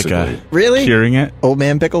 basically. Really? Curing it? Old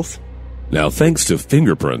man pickles? Now, thanks to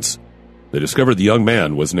fingerprints, they discovered the young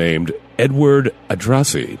man was named Edward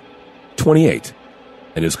Adrassi, 28,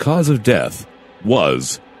 and his cause of death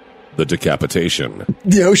was the decapitation.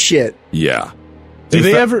 No shit. Yeah. Do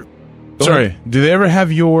they fa- ever... Sorry. Do they ever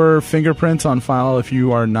have your fingerprints on file if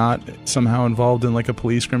you are not somehow involved in like a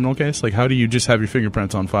police criminal case? Like, how do you just have your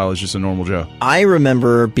fingerprints on file as just a normal Joe? I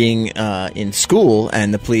remember being in school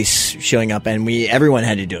and the police showing up, and everyone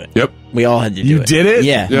had to do it. Yep. We all had to do You it. did it?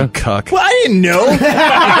 Yeah. You cuck. Well, I didn't know.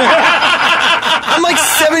 I'm like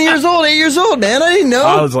 7 years old, 8 years old, man. I didn't know.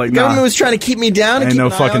 I was like, the government nah. was trying to keep me down. I And ain't keep no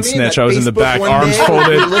an eye fucking on me. snitch. Got I was in the Facebook back, one arms day,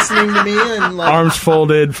 folded. you were listening to me and like, Arms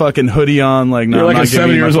folded, fucking hoodie on. Like, no, You're I'm like not a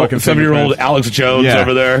giving you my fucking 7-year-old fingerprints. Alex Jones Yeah.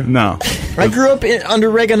 over there. No. I grew up under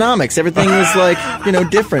Reaganomics. Everything was like,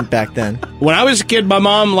 different back then. When I was a kid, my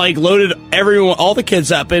mom loaded all the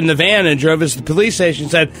kids up in the van and drove us to the police station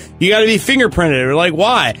and said, "You got to be fingerprinted." We're like,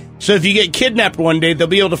 "Why?" So if you get kidnapped one day, they'll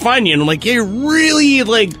be able to find you. And I'm like, "You're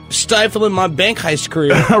really stifling my bank heist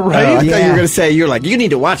career." I thought you were going to say, you need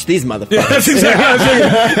to watch these motherfuckers. Yeah, that's exactly what I was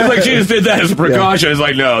thinking. It's like she just did that as a precaution. It's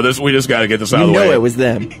like, no, we just got to get this out of the way. It was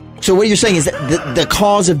them. So what you're saying is that the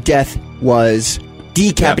cause of death was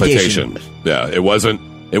decapitation. Yeah, it wasn't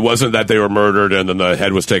that they were murdered and then the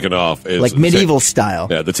head was taken off. It's Like medieval style.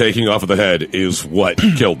 Yeah, the taking off of the head is what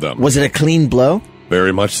killed them. Was it a clean blow?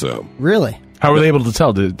 Very much so. Really? How were they able to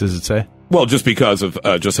tell? Does it say? Well, just because of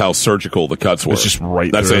just how surgical the cuts were. It's just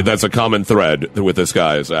right That's through. that's a common thread with this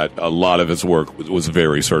guy, is that a lot of his work was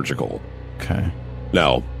very surgical. Okay.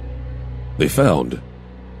 Now, they found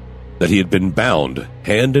that he had been bound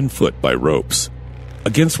hand and foot by ropes,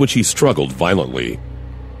 against which he struggled violently.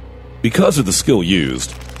 Because of the skill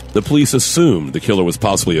used, the police assumed the killer was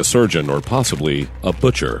possibly a surgeon or possibly a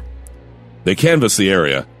butcher. They canvassed the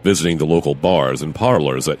area, visiting the local bars and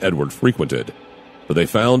parlors that Edward frequented, but they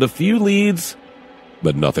found a few leads,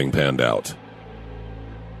 but nothing panned out.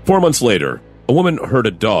 4 months later, a woman heard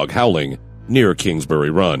a dog howling near Kingsbury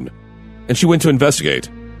Run, and she went to investigate.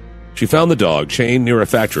 She found the dog chained near a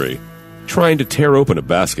factory, trying to tear open a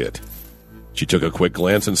basket. She took a quick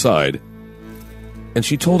glance inside, and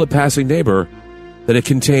she told a passing neighbor that it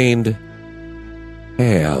contained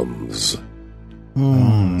hams.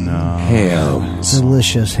 Hams.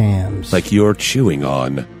 Delicious hams. Like you're chewing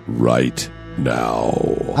on right now.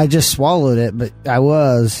 I just swallowed it, but I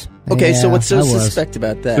was. Okay, so what's so I was. suspect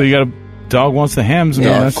about that? So you got a dog wants the hams. I mean,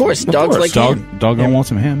 Yeah, that's- of course. Dogs like ham. Dog wants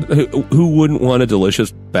some ham. Who wouldn't want a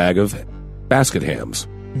delicious bag of basket hams?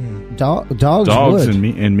 Dogs Dogs would.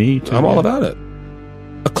 and me too. I'm all about it.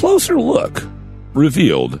 A closer look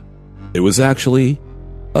revealed it was actually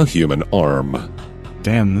a human arm.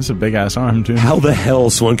 Damn, this is a big ass arm too. How the hell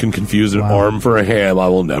someone can confuse an arm for a ham, I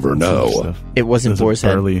will never know. It wasn't Boar's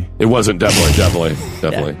Head. It wasn't, definitely.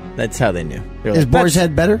 Yeah, that's how they knew. They're Is like, Boar's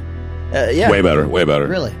Head better? yeah. Way better.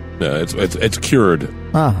 Really? Yeah, it's cured.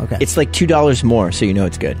 Oh, okay. It's like $2 more, so you know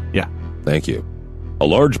it's good. Yeah. Thank you. A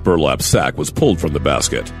large burlap sack was pulled from the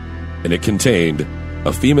basket, and it contained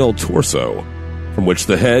a female torso from which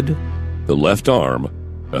the head, the left arm,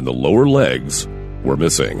 and the lower legs were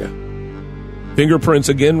missing. Fingerprints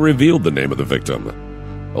again revealed the name of the victim,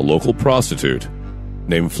 a local prostitute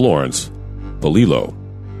named Florence Polillo.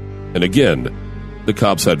 And again, the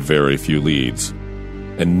cops had very few leads,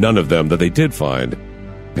 and none of them that they did find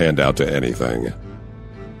panned out to anything.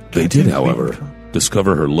 They did, however,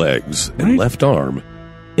 discover her legs and left arm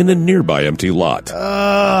in the nearby empty lot.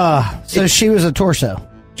 So she was a torso.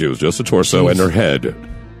 She was just a torso, and her head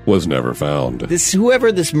was never found.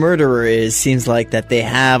 Whoever this murderer is seems like that they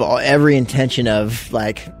have every intention of,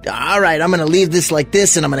 like, all right, I'm going to leave this like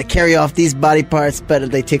this, and I'm going to carry off these body parts, but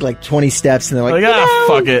they take like 20 steps, and they're like,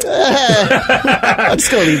 fuck it. I'm just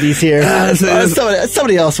going to leave these here.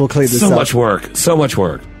 Somebody else will clean this up. So much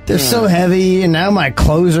work. They're so heavy, and now my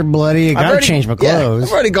clothes are bloody. I gotta change my clothes.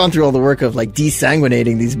 I've already gone through all the work of like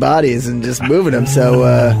desanguinating these bodies and just moving them. So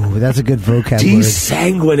Ooh, that's a good vocab word.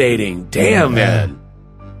 Desanguinating. Damn, man.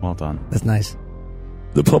 Well done. That's nice.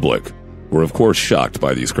 The public were, of course, shocked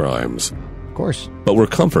by these crimes, Of course. but were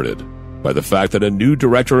comforted by the fact that a new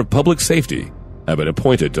director of public safety had been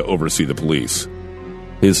appointed to oversee the police.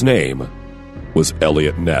 His name was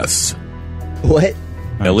Elliot Ness. what?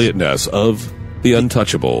 Elliot Ness of the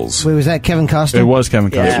Untouchables. Wait, was that Kevin Costner? It was Kevin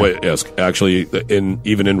Costner. Yeah. Wait, yes, actually,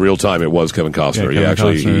 even in real time, it was Kevin Costner. Yeah,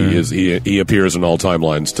 Kevin Costner. He appears in all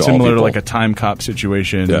timelines to all Similar people. to like a time cop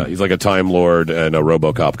situation. Yeah, he's like a Time Lord and a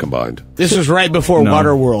RoboCop combined. This was right before No.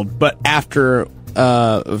 Waterworld, but after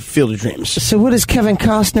Field of Dreams. So what is Kevin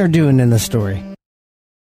Costner doing in the story?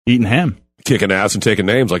 Eating ham. Kicking ass and taking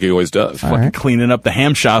names like he always does. All right. Cleaning up the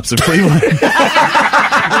ham shops of Cleveland. Even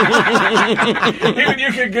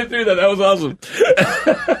you could get through that. That was awesome.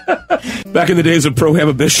 Back in the days of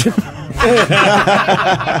prohibition.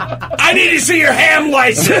 I need to see your ham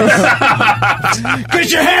license.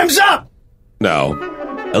 Get your hams up. Now,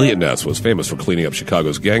 Elliot Ness was famous for cleaning up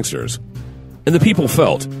Chicago's gangsters, and the people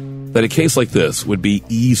felt that a case like this would be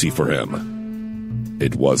easy for him.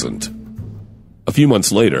 It wasn't. A few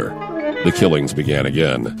months later, the killings began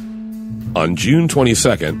again. On June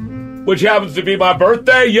 22nd, which happens to be my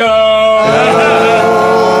birthday, yo!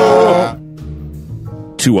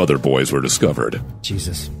 2 other boys were discovered.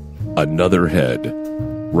 Jesus. Another head,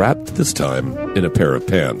 wrapped this time in a pair of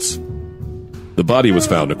pants. The body was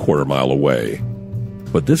found a quarter mile away,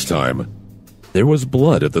 but this time there was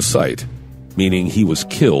blood at the site, meaning he was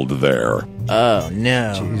killed there. Oh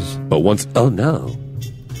no! But once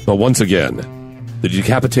again, the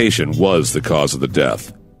decapitation was the cause of the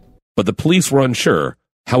death, but the police were unsure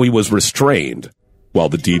how he was restrained while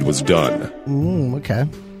the deed was done. Okay.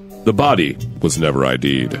 The body was never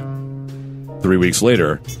ID'd. 3 weeks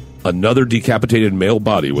later, another decapitated male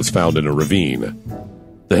body was found in a ravine.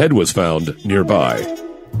 The head was found nearby,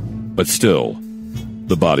 but still,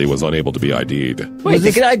 the body was unable to be ID'd. Wait,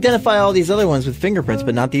 they could identify all these other ones with fingerprints,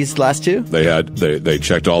 but not these last 2? They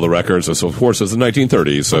checked all the records. So of course, it's the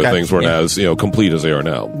 1930s, so Okay. things weren't as complete as they are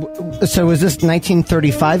now. So was this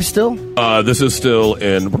 1935 still? This is still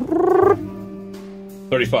in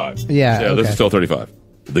 35. Yeah, this okay. is still 35.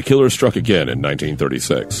 The killer struck again in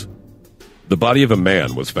 1936. The body of a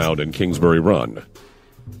man was found in Kingsbury Run.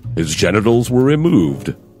 His genitals were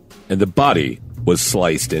removed, and the body was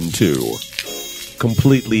sliced in 2.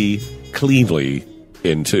 Completely, cleanly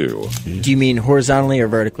in 2. Do you mean horizontally or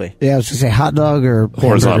vertically? Yeah, I was going to say hot dog or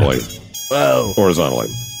Horizontally. Whoa. Horizontally.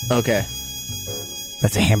 Okay.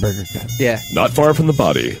 That's a hamburger. Yeah. Not far from the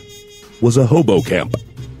body was a hobo camp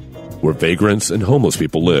where vagrants and homeless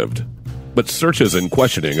people lived. But searches and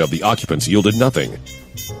questioning of the occupants yielded nothing.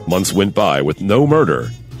 Months went by with no murder,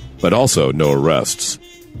 but also no arrests.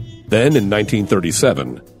 Then, in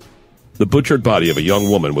 1937, the butchered body of a young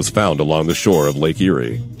woman was found along the shore of Lake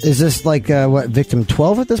Erie. Is this like, victim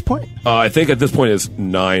 12 at this point? I think at this point it's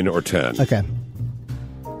 9 or 10. Okay.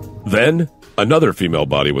 Then, another female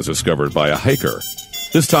body was discovered by a hiker.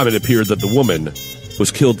 This time it appeared that the woman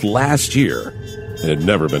was killed last year and had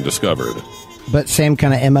never been discovered. But same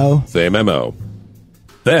kind of MO? Same MO.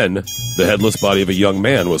 Then, the headless body of a young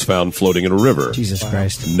man was found floating in a river. Jesus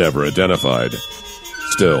Christ. Never identified.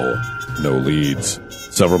 Still, no leads.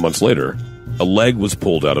 Several months later, a leg was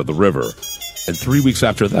pulled out of the river. And 3 weeks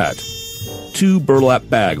after that, 2 burlap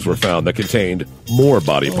bags were found that contained more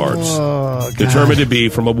body parts, determined to be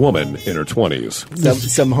from a woman in her 20s.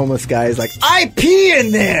 Some homeless guy is like, I pee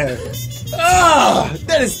in there! Oh,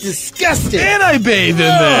 that is disgusting! And I bathed in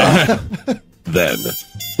there. Then,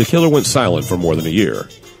 the killer went silent for more than a year.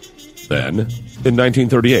 Then, in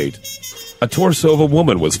 1938, a torso of a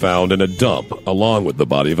woman was found in a dump along with the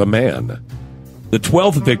body of a man. The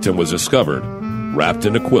 12th victim was discovered, wrapped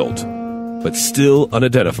in a quilt, but still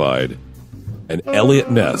unidentified, and Elliot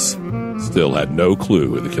Ness still had no clue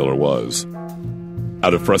who the killer was.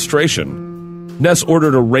 Out of frustration, Ness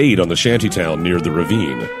ordered a raid on the shantytown near the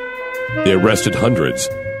ravine. They arrested hundreds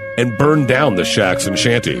and burned down the shacks and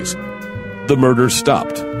shanties. The murders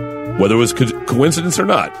stopped. Whether it was coincidence or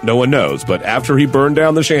not, no one knows, but after he burned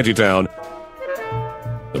down the shantytown,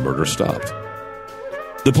 the murder stopped.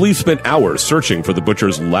 The police spent hours searching for the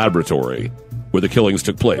butcher's laboratory where the killings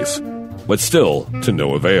took place, but still to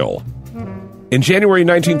no avail. In January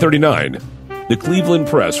 1939, the Cleveland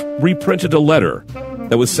Press reprinted a letter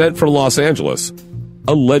that was sent from Los Angeles,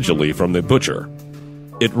 allegedly from the butcher.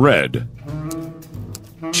 It read,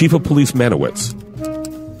 Chief of Police Manowitz,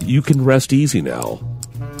 you can rest easy now,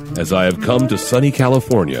 as I have come to sunny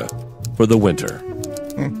California for the winter.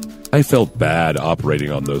 I felt bad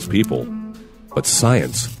operating on those people, but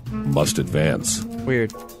science must advance.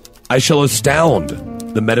 Weird. I shall astound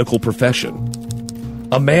the medical profession.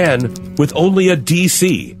 A man with only a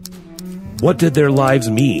DC. What did their lives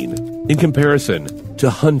mean in comparison to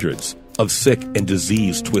hundreds of sick and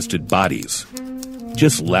disease-twisted bodies?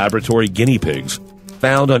 Just laboratory guinea pigs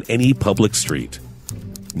found on any public street.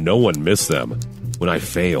 No one missed them when I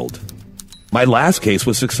failed. My last case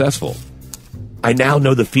was successful. I now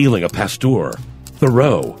know the feeling of Pasteur,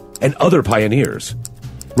 Thoreau, and other pioneers.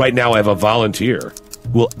 Right now I have a volunteer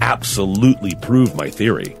who will absolutely prove my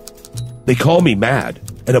theory. They call me mad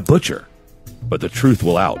and a butcher, but the truth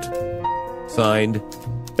will out. Signed,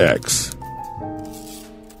 X.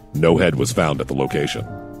 No head was found at the location.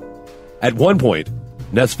 At one point,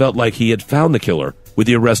 Ness felt like he had found the killer with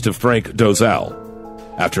the arrest of Frank Dozal.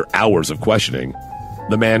 After hours of questioning,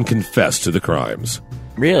 the man confessed to the crimes.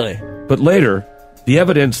 Really? But later, the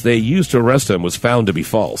evidence they used to arrest him was found to be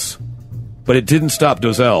false. But it didn't stop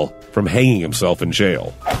Dozal from hanging himself in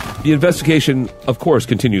jail. The investigation, of course,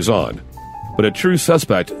 continues on, but a true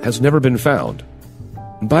suspect has never been found.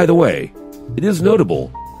 And by the way, it is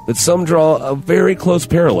notable that some draw a very close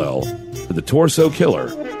parallel to the torso killer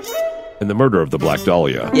and the murder of the Black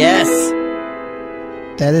Dahlia. Yes.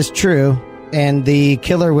 That is true. And the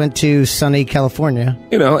killer went to sunny California.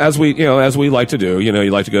 As we like to do.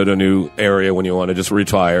 You like to go to a new area when you want to just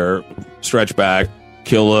retire, stretch back,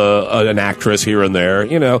 kill an actress here and there,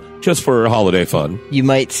 just for holiday fun. You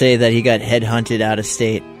might say that he got headhunted out of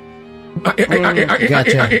state.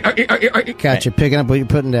 Gotcha. Picking up what you're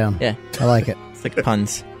putting down. Yeah. I like it. It's like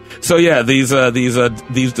puns. So yeah, these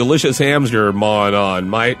delicious hams you're mawing on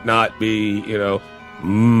might not be,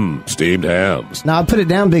 steamed hams. No, I put it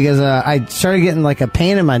down because I started getting like a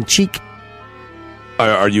pain in my cheek.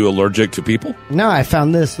 Are you allergic to people? No, I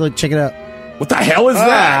found this. Look, check it out. What the hell is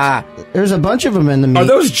that? There's a bunch of them in the meat. Are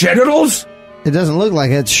those genitals? It doesn't look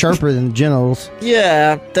like it. It's sharper than genitals.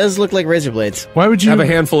 Yeah, it does look like razor blades. Why would you have a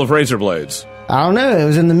handful of razor blades? I don't know. It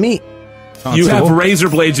was in the meat. You have razor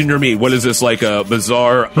blades in your meat. What is this, like a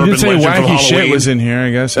bizarre urban legend from Halloween? Wacky shit was in here, I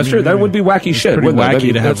guess. That's true. That would be wacky shit. Pretty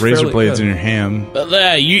wacky to have that's razor fairly blades good. in your ham.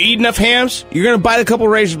 But, you eat enough hams, you're going to bite a couple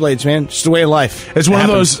razor blades, man. It's the way of life. It's one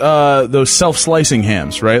of those self-slicing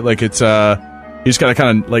hams, right? Like it's you just gotta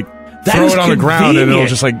kind of like throw it on the ground and it'll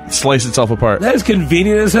just like slice itself apart. That is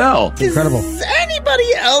convenient as hell. Incredible. Does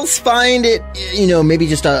anybody else find it, maybe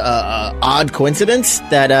just a odd coincidence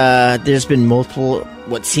that there's been multiple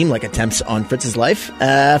what seem like attempts on Fritz's life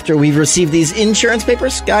after we've received these insurance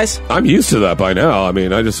papers, guys? I'm used to that by now. I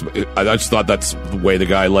mean, I just thought that's the way the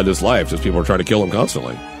guy led his life. Just people were trying to kill him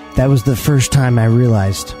constantly. That was the first time I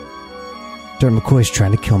realized Dirt McCoy's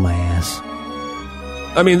trying to kill my ass.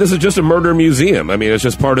 I mean, this is just a murder museum. I mean, it's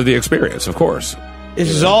just part of the experience, of course. This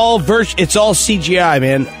is all it's all CGI,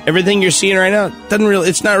 man. Everything you're seeing right now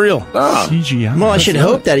it's not real. CGI. Well, I should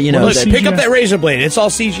hope that Look, that pick up that razor blade. It's all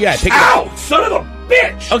CGI. Pick it Ow! up. Son of a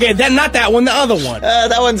bitch! Okay, not that one. The other one.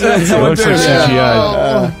 that one's It looks like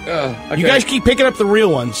CGI. You guys keep picking up the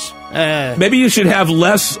real ones. Maybe you should have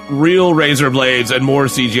less real razor blades and more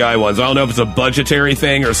CGI ones. I don't know if it's a budgetary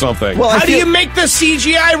thing or something. Well, how do you make the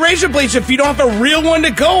CGI razor blades if you don't have a real one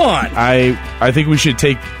to go on? I think we should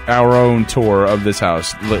take our own tour of this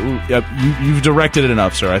house. You've directed it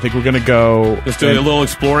enough, sir. I think we're going to go... Just do a little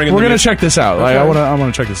exploring. We're going to check this out. Okay. I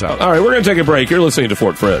want to check this out. All right, we're going to take a break. You're listening to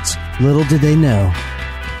Fort Fritz. Little did they know,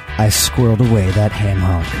 I squirreled away that ham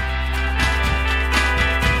hunk.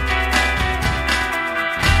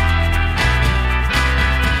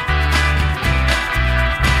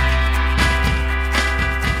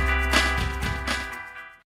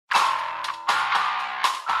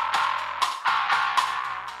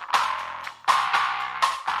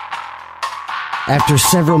 After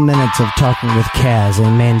several minutes of talking with Kaz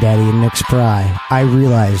and Mandaddy and Nick Spry, I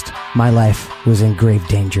realized my life was in grave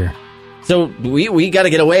danger. So we got to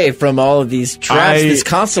get away from all of these traps. This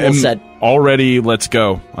constable said already. Let's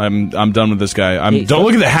go. I'm done with this guy. Don't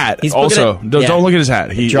look at the hat. Also, don't look at his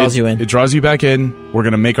hat. It draws you in. It draws you back in. We're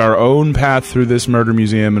gonna make our own path through this murder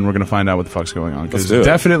museum, and we're gonna find out what the fuck's going on. Because there's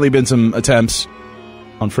definitely been some attempts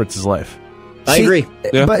on Fritz's life. I agree.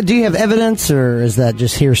 Yeah. But do you have evidence, or is that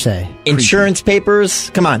just hearsay? Insurance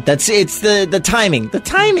papers? Come on, it's the timing. The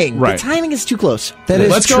timing. Right. The timing is too close.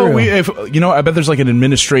 Let's go. I bet there's like an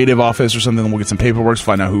administrative office or something. We'll get some paperwork to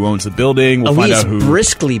find out who owns the building. We'll find out who.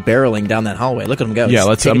 Briskly barreling down that hallway. Look at him go. Yeah,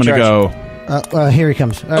 I'm going to go. Here he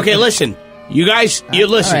comes. Okay, listen. You guys, you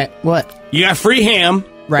listen. All right, what? You got free ham,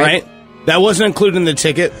 right? That wasn't included in the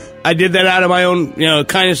ticket. I did that out of my own,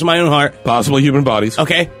 kindness of my own heart. Possible human bodies.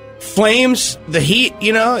 Okay. Flames, the heat,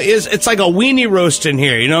 it's like a weenie roast in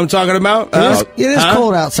here. You know what I'm talking about? It is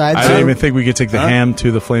cold outside. I didn't even think we could take the ham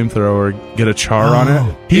to the flamethrower, get a char on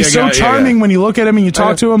it. He's so charming when you look at him and you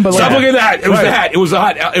talk to him. But stop looking at that. It was the hat. It was the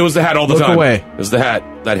hat. It was the hat all the time. Look away. It was the hat.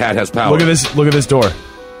 That hat has power. Look at this door.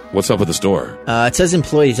 What's up with this door? It says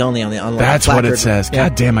employees only on the online. That's placard. what it says.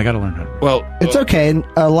 God damn, I got to learn how to read. Well, it's okay.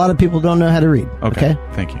 A lot of people don't know how to read. Okay?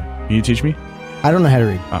 Thank you. Can you teach me? I don't know how to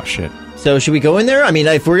read. Oh, shit. So should we go in there? I mean,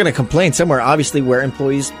 if we're going to complain somewhere, obviously where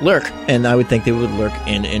employees lurk. And I would think they would lurk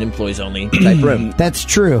in an employees-only type room. That's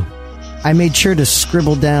true. I made sure to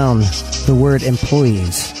scribble down the word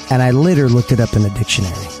employees, and I later looked it up in the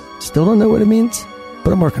dictionary. Still don't know what it means,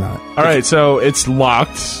 but I'm working on it. All right, so it's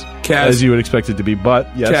locked, Kaz, as you would expect it to be, but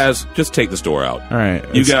yes. Kaz, just take this door out. All right.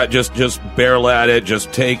 You got just barrel at it.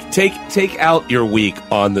 Just take out your week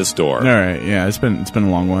on this door. All right. Yeah, it's been a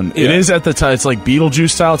long one. Yeah. It is at the top. It's like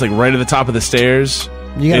Beetlejuice style. It's like right at the top of the stairs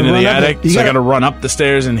into the attic. So I got to run up the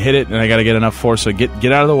stairs and hit it, and I got to get enough force. So get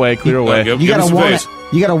out of the way, clear away. You got to want it.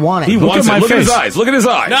 You got to want it. He wants it. Look at his eyes. Look at his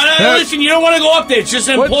eyes. No, listen. You don't want to go up there. It's just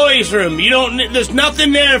an employee's room. You don't. There's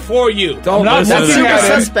nothing there for you. That's super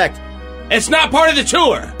suspect. It's not part of the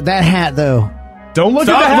tour. That hat, though. Don't look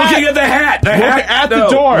Stop at the hat. looking at the hat. Look at the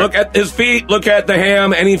door. Look at his feet. Look at the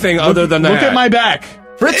ham. Anything other than that. Look at my back.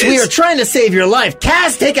 Fritz, we are trying to save your life.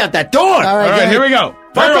 Kaz, take out that door. All right, here we go.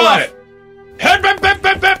 Fire on it.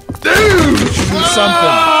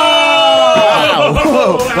 Something.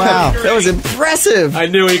 Wow. That was impressive. I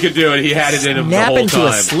knew he could do it. He had it in him the Snap whole into time.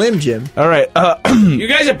 a Slim Jim. All right. You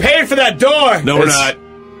guys are paying for that door. No, we're not.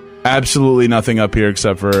 Absolutely nothing up here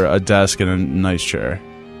except for a desk and a nice chair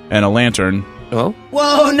and a lantern. Oh.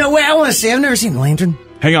 Whoa, no way. I want to see. I've never seen a lantern.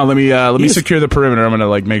 Hang on, let me secure the perimeter. I'm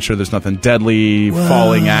gonna make sure there's nothing deadly,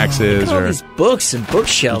 falling axes, Look at all or these books and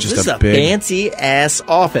bookshelves. Just This is a a big- fancy ass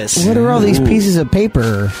office. What are all these pieces of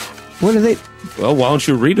paper? What are they? Well, why don't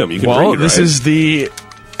you read them? You can read it, this right? is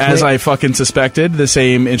as I fucking suspected, the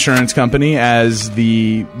same insurance company as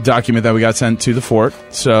the document that we got sent to the fort.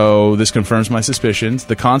 So this confirms my suspicions.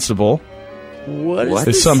 The constable What is is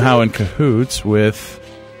this? somehow in cahoots with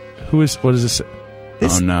what is this?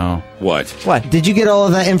 Oh no! What? Did you get all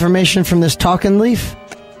of that information from this talking leaf?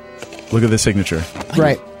 Look at the signature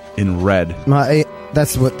Right. in red.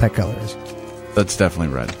 That's what that color is. That's definitely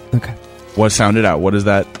red. Okay. What sounded out? What is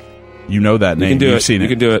that? You know that You name. can do You've it. seen You it.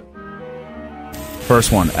 can do it.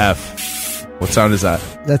 First one, F. What sound is that?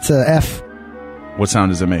 That's a F. What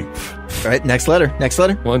sound does it make? All right, next letter. Next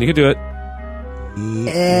letter. Well, you can do it.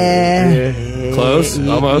 Close.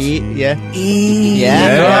 Almost. Yeah.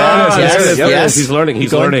 Yes, Yes. Yes. He's learning.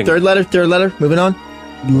 He's Going. learning. Third letter. Moving on.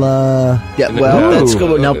 Yeah, well, Ooh. that's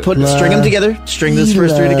good. Now string them together. String those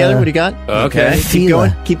first three together. What do you got? Okay. Keep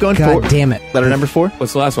going. Keep going. God Four. damn it. Letter number 4.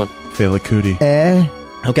 What's the last one? Felacuti.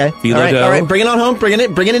 Okay. Philo All right. dough. All right. Bring it on home. Bring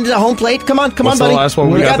it into the home plate. Come on, What's the buddy. last one?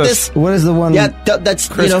 We We got got this. What is the one? Yeah, that's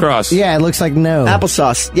Crisscross. Yeah, it looks like no.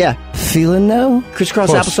 applesauce. Yeah, Feeling no?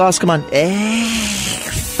 crisscross Close. applesauce. Come on.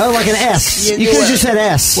 Oh, like an S. Yeah, You could have just said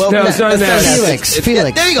S. Well, No, it's not an S. Felix. It's-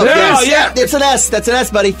 Felix. There you go. No, Yes. yeah. It's an S. That's an S,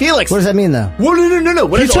 buddy. Felix. What does that mean, though? Whoa, no.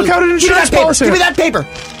 What He is took out an Give me insurance that paper. policy. Give me that paper.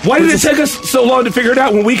 Why did it take us so long to figure it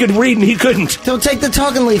out when we could read and he couldn't? Don't take the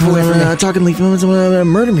talking leaf away from me. Talking Leaf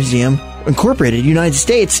Murder Museum Incorporated, United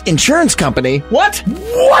States Insurance Company. What?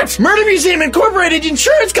 Murder Museum Incorporated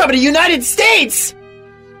Insurance Company, United States.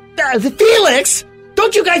 The Felix.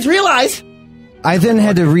 Don't you guys realize? I then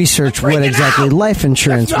had to research what exactly life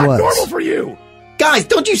insurance That's not was. normal for you. Guys,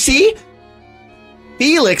 don't you see?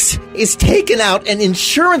 Felix is taking out an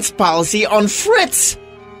insurance policy on Fritz,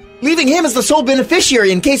 leaving him as the sole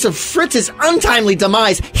beneficiary in case of Fritz's untimely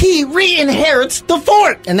demise. He re-inherits the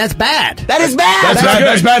fort. And that's bad. That is bad.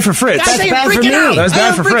 That's bad for Fritz. Guys, I am bad for freaking me. out. That's I bad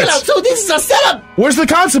am for freaking Fritz. out. So this is a setup. Where's the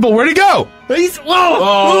constable? Where'd he go?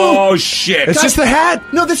 Oh, shit. It's just the hat.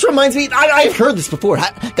 No, this reminds me. I've heard this before.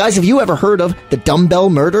 Guys, have you ever heard of the Dumbbell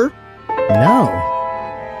Murder? No.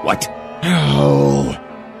 What? Oh,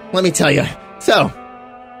 let me tell you. So,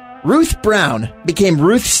 Ruth Brown became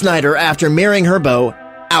Ruth Snyder after marrying her beau,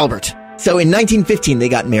 Albert. So in 1915, they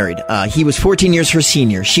got married. He was 14 years her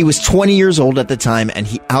senior. She was 20 years old at the time, and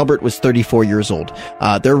Albert was 34 years old.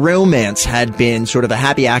 Their romance had been sort of a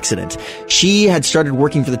happy accident. She had started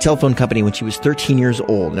working for the telephone company when she was 13 years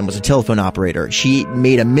old and was a telephone operator. She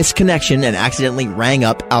made a misconnection and accidentally rang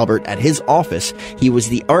up Albert at his office. He was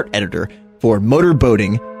the art editor for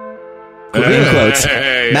Motorboating, quote quotes,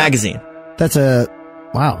 magazine. That's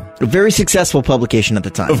wow. A very successful publication at the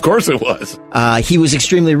time. Of course it was. He was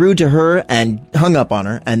extremely rude to her and hung up on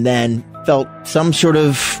her, and then felt some sort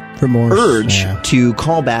of Remorse, urge yeah. to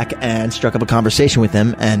call back and struck up a conversation with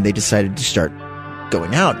him, and they decided to start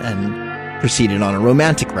going out and proceeded on a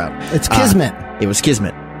romantic route. It's kismet. It was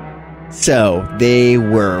kismet. So they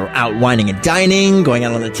were out wining and dining, going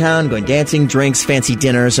out on the town, going dancing, drinks, fancy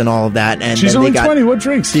dinners, and all of that. And She's then only they got, 20. What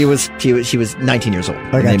drinks? She was 19 years old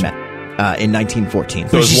when they met in 1914.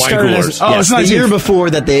 Those She wine started coolers. as- Oh, Yes, it's the 19 year before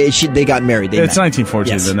that they got married. It's met.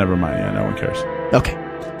 1914, Yes. then never mind. Yeah, no one cares. Okay.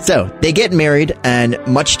 So they get married, and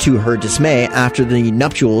much to her dismay, after the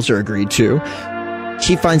nuptials are agreed to,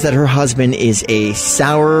 she finds that her husband is a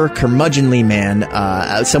sour, curmudgeonly man,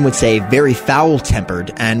 some would say very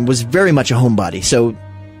foul-tempered, and was very much a homebody. So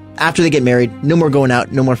after they get married, no more going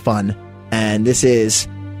out, no more fun. And this is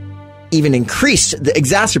even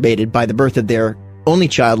exacerbated by the birth of their only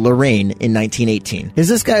child, Lorraine, in 1918. Is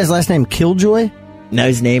this guy's last name Killjoy? Now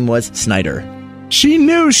his name was Snyder. She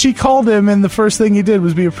knew she called him, and the first thing he did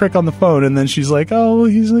was be a prick on the phone, and then she's like, oh,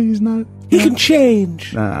 he's not. He can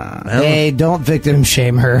change. Hey, don't victim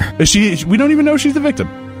shame her. We don't even know she's the victim.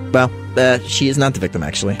 Well, she is not the victim,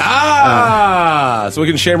 actually. So we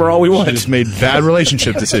can shame her all we want. She just made bad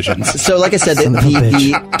relationship decisions. So, like I said, Son of a the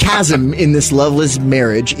bitch. chasm in this loveless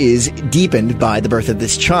marriage is deepened by the birth of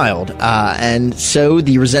this child. And so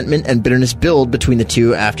the resentment and bitterness build between the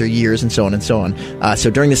two after years and so on and so on. So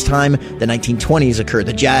during this time, the 1920s occur.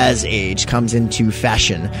 The jazz age comes into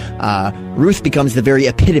fashion. Ruth becomes the very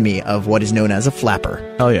epitome of what is known as a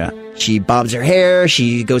flapper. Hell yeah. She bobs her hair.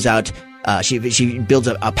 She goes out. She builds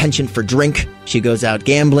a penchant for drink. She goes out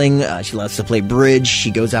gambling. She loves to play bridge.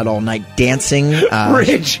 She goes out all night dancing.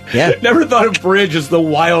 Bridge. Yeah. Never thought of bridge as the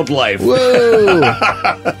wildlife. Whoa!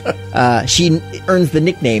 She earns the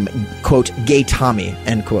nickname, quote, Gay Tommy,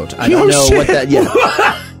 end quote. I don't know what that,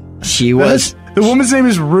 yeah. She was... The woman's name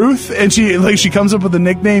is Ruth, and she comes up with the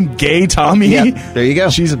nickname Gay Tommy. Yeah, there you go.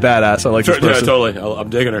 She's a badass. I like this Yeah, person. totally. I'm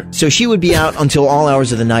digging her. So she would be out until all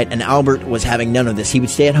hours of the night, and Albert was having none of this. He would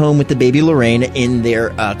stay at home with the baby Lorraine in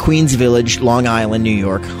their Queens Village, Long Island, New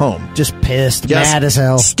York home. Just pissed, Just mad as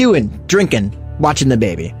hell. Stewing, drinking, watching the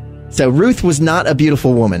baby. So Ruth was not a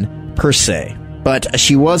beautiful woman, per se. But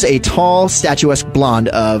she was a tall, statuesque blonde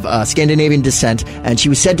of Scandinavian descent, and she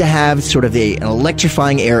was said to have sort of an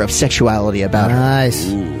electrifying air of sexuality about her. Nice.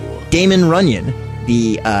 Damon Runyon,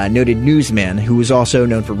 the noted newsman, who was also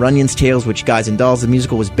known for Runyon's Tales, which Guys and Dolls, the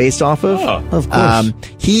musical, was based off of. Oh. Of course.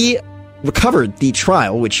 He recovered the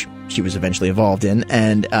trial, which she was eventually involved in,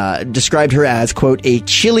 and described her as, quote, a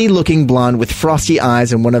chilly-looking blonde with frosty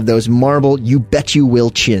eyes and one of those marble you-bet-you-will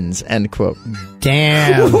chins, end quote.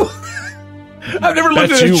 Damn. I've never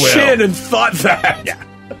looked at you a will. chin and thought that.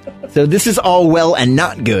 So this is all well and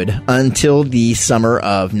not good until the summer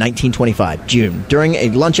of 1925, June. During a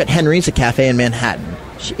lunch at Henry's, a cafe in Manhattan,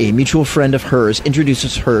 a mutual friend of hers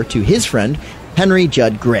introduces her to his friend, Henry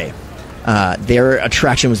Judd Gray. Their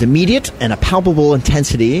attraction was immediate and a palpable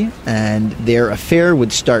intensity, and their affair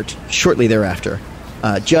would start shortly thereafter.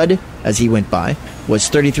 Judd, as he went by, was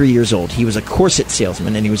 33 years old. He was a corset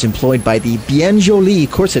salesman, and he was employed by the Bien Jolie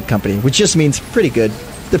Corset Company, which just means pretty good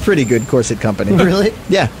the pretty good corset company. Really?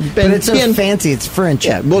 Yeah. But it's so fancy, it's French.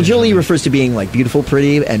 Yeah, well, jolie refers to being like beautiful,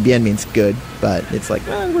 pretty, and bien means good, but it's like,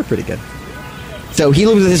 we're pretty good. So he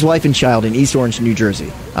lived with his wife and child in East Orange, New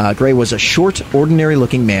Jersey. Gray was a short,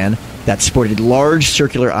 ordinary-looking man that sported large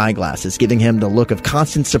circular eyeglasses, giving him the look of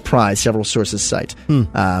constant surprise, several sources cite.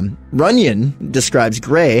 Runyon describes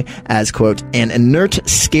Gray as, quote, an inert,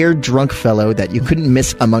 scared, drunk fellow that you couldn't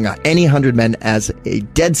miss among any 100 men as a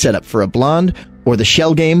dead setup for a blonde, or the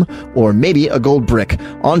shell game, or maybe a gold brick,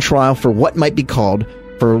 on trial for what might be called,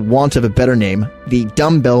 for want of a better name, the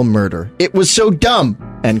Dumbbell Murder. It was so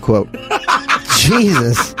dumb, end quote.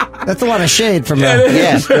 Jesus. That's a lot of shade from Yeah,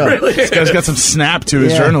 This guy's got some snap to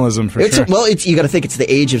his journalism, for sure. Well, you got to think it's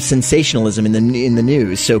the age of sensationalism in the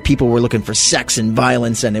news. So people were looking for sex and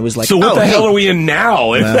violence, and it was like, so what the hell are we in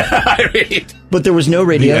now? I mean, but there was no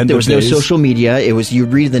radio, there was no days. social media. It was you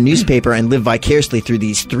read the newspaper and live vicariously through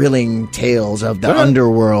these thrilling tales of the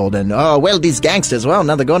underworld. And these gangsters. Well,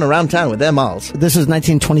 now they're going around town with their malls. This is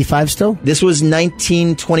 1925 still? This was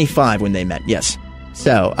 1925 when they met. Yes.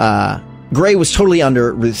 So Gray was totally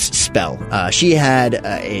under Ruth's spell. She had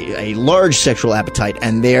a large sexual appetite,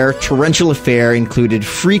 and their torrential affair included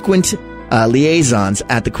frequent liaisons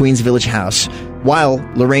at the Queens Village house while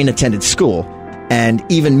Lorraine attended school, and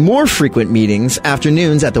even more frequent meetings,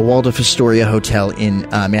 afternoons, at the Waldorf Astoria Hotel in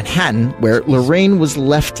Manhattan, where Lorraine was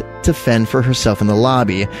left to fend for herself in the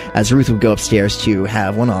lobby as Ruth would go upstairs to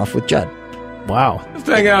have one off with Judd. Wow. just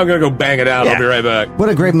hang out. I'm going to go bang it out. I'll be right back. What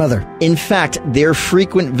a great mother. In fact, their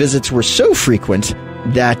frequent visits were so frequent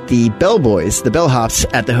that the bellboys, the bellhops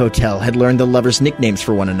at the hotel, had learned the lovers' nicknames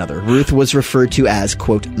for one another. Ruth was referred to as,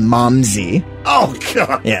 quote, Momsy. Oh,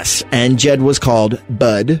 God. Yes. And Jed was called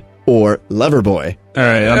Bud or Loverboy. All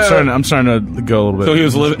right, I'm starting to go a little bit.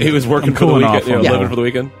 So he was working I'm for the cooling weekend. off. Living for the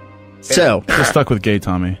weekend. So, Still stuck with gay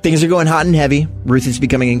Tommy. things are going hot and heavy. Ruth is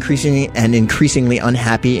becoming increasingly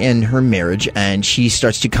unhappy in her marriage, and she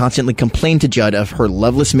starts to constantly complain to Judd of her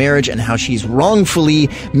loveless marriage and how she's wrongfully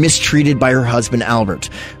mistreated by her husband, Albert.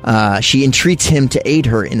 She entreats him to aid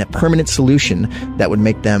her in a permanent solution that would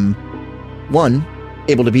make them, one,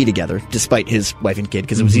 able to be together, despite his wife and kid,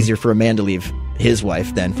 because it was easier for a man to leave his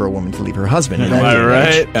wife than for a woman to leave her husband. Am I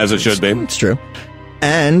right? As it should be. It's true.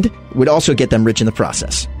 And would also get them rich in the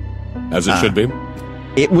process. As it should be.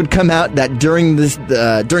 It would come out that during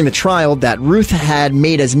the trial that Ruth had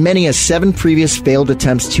made as many as 7 previous failed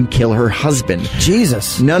attempts to kill her husband.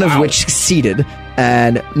 Jesus. None of which succeeded,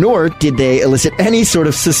 and nor did they elicit any sort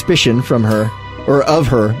of suspicion from her or of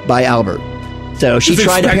her by Albert. So she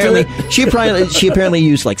tried she apparently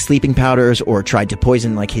used like sleeping powders or tried to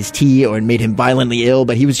poison like his tea or made him violently ill,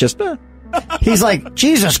 but he was just He's like,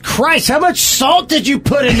 Jesus Christ, how much salt did you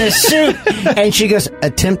put in this soup? And she goes,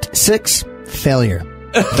 attempt 6, failure.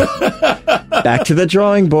 back to the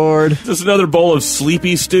drawing board. Is this another bowl of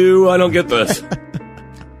sleepy stew? I don't get this.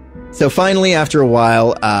 So finally, after a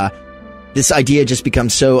while, this idea just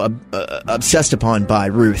becomes so obsessed upon by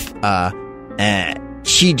Ruth, and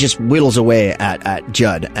she just whittles away at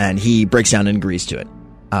Judd, and he breaks down and agrees to it.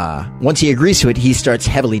 Once he agrees to it, he starts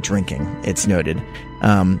heavily drinking, it's noted.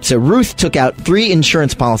 So Ruth took out 3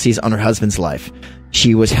 insurance policies on her husband's life.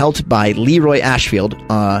 She was helped by Leroy Ashfield.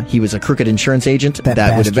 He was a crooked insurance agent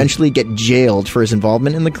that would eventually get jailed for his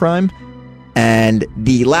involvement in the crime. And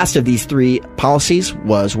the last of these 3 policies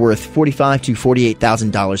was worth $45,000 to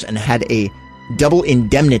 $48,000 and had a double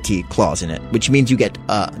indemnity clause in it, which means you get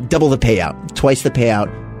double the payout, twice the payout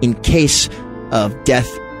in case of death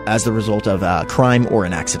as the result of a crime or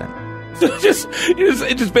an accident. It's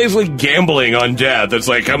just basically gambling on death. It's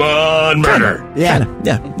like, come on, murder. Yeah.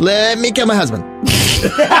 Let me kill my husband.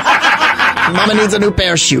 Mama needs a new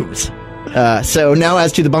pair of shoes. So now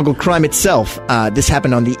as to the bungled crime itself, this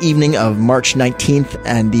happened on the evening of March 19th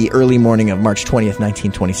and the early morning of March 20th,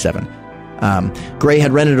 1927. Gray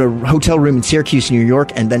had rented a hotel room in Syracuse, New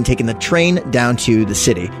York, and then taken the train down to the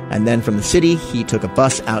city. And then from the city, he took a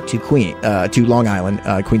bus out to Long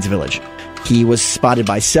Island, Queens Village. He was spotted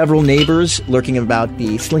by several neighbors slinking about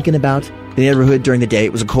the neighborhood during the day.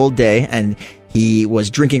 It was a cold day, and he was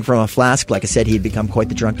drinking from a flask. Like I said, he had become quite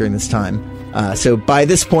the drunk during this time. So by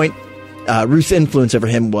this point, Ruth's influence over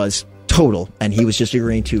him was total, and he was just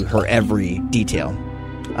agreeing to her every detail.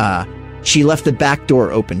 She left the back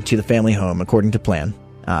door open to the family home, according to plan.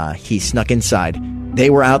 He snuck inside. They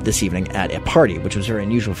were out this evening at a party, which was very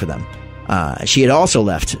unusual for them. She had also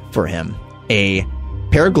left for him a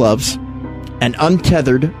pair of gloves, an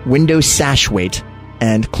untethered window sash weight,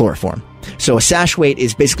 and chloroform. So a sash weight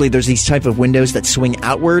is basically, there's these type of windows that swing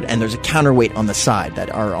outward, and there's a counterweight on the side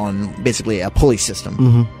that are on basically a pulley system.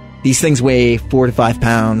 Mm-hmm. These things weigh 4 to 5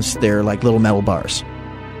 pounds. They're like little metal bars.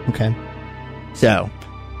 Okay. So,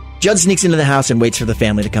 Judd sneaks into the house and waits for the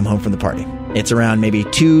family to come home from the party. It's around maybe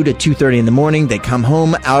 2 to 2:30 in the morning. They come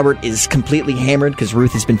home. Albert is completely hammered because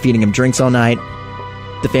Ruth has been feeding him drinks all night.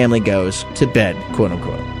 The family goes to bed, quote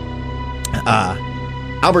unquote.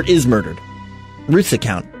 Albert is murdered. Ruth's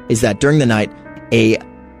account is that during the night, a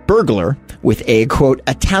burglar with a, quote,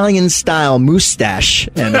 Italian-style mustache,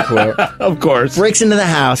 end quote, Of course. breaks into the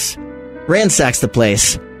house, ransacks the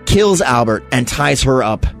place, kills Albert, and ties her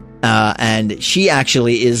up. And she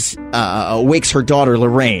actually wakes her daughter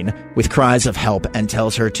Lorraine with cries of help and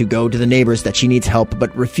tells her to go to the neighbors that she needs help,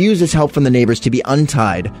 but refuses help from the neighbors to be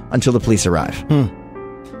untied until the police arrive.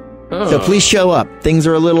 So police show up. Things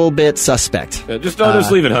are a little bit suspect. Just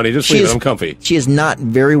leave it, honey. Just leave it. I'm comfy. She is not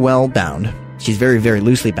very well bound. She's very, very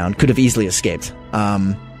loosely bound. Could have easily escaped.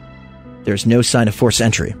 There's no sign of forced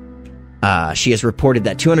entry. She has reported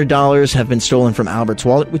that $200 have been stolen from Albert's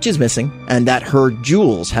wallet, which is missing, and that her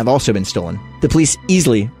jewels have also been stolen. The police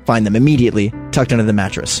easily find them immediately tucked under the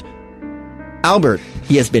mattress. Albert,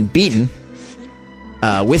 he has been beaten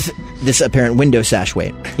with this apparent window sash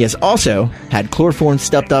weight. He has also had chloroform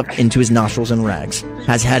stuffed up into his nostrils and rags,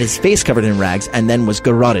 has had his face covered in rags, and then was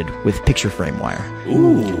garroted with picture frame wire.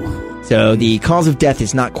 Ooh. So the cause of death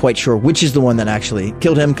is not quite sure which is the one that actually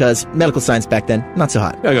killed him, because medical science back then, not so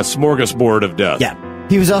hot. Like a smorgasbord of death. Yeah.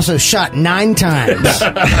 He was also shot 9 times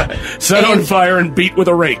Set on fire and beat with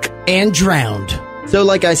a rake. and drowned. So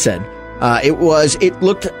like I said,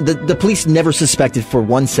 the police never suspected for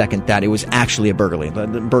 1 second that it was actually a burglary. A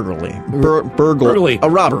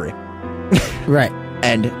robbery. Right.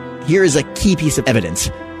 And here is a key piece of evidence.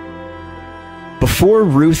 Before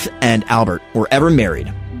Ruth and Albert were ever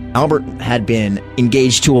married, Albert had been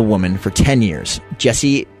engaged to a woman for 10 years,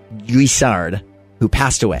 Jessie Guissard, who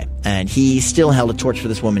passed away. And he still held a torch for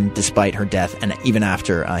this woman despite her death. And even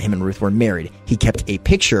after him and Ruth were married, he kept a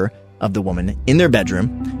picture of the woman in their bedroom,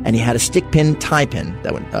 and he had a stick pin tie pin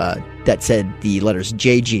that said the letters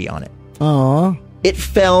JG on it. Aww. It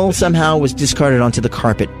fell somehow, was discarded onto the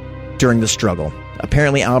carpet during the struggle.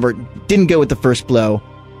 Apparently Albert didn't go with the first blow,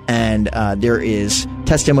 and there is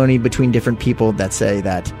testimony between different people that say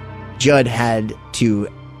that Judd had to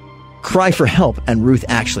cry for help, and Ruth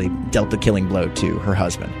actually dealt the killing blow to her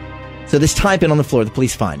husband. So this tie pin on the floor, the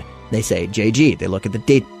police find. They say JG. They look at the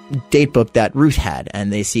date book that Ruth had,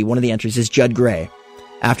 and they see one of the entries is Judd Gray.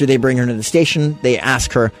 After they bring her to the station, they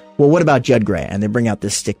ask her, well, what about Judd Gray? And they bring out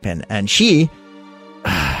this stick pin, and she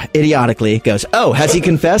idiotically goes, oh, has he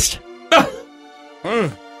confessed?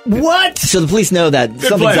 What? So the police know that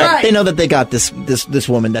something's plan. up. They know that they got this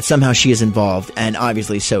woman, that somehow she is involved, and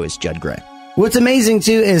obviously so is Judd Gray. What's amazing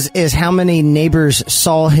too is how many neighbors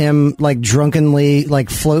saw him like drunkenly like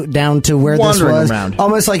float down to where Wandering this was, around.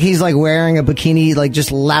 almost like he's like wearing a bikini, like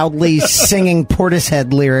just loudly singing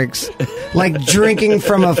Portishead lyrics, like drinking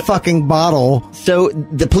from a fucking bottle. So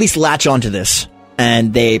the police latch onto this,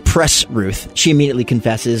 and they press Ruth. She immediately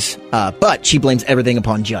confesses, but she blames everything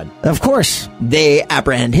upon Judd. Of course. They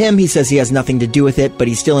apprehend him. He says he has nothing to do with it, but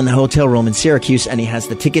he's still in the hotel room in Syracuse, and he has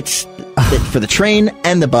the tickets for the train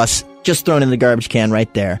and the bus just thrown in the garbage can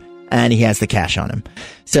right there, and he has the cash on him.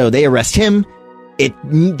 So they arrest him.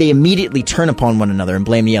 They immediately turn upon one another and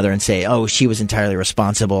blame the other and say, oh, she was entirely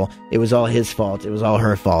responsible. It was all his fault. It was all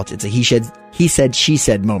her fault. It's a he said, she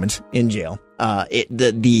said moment in jail.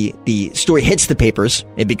 The story hits the papers.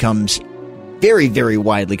 It becomes very, very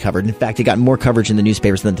widely covered. In fact, it got more coverage in the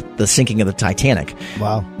newspapers than the sinking of the Titanic.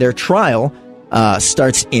 Wow. Their trial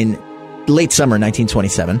starts in late summer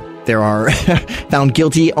 1927. They are found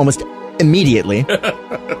guilty almost immediately.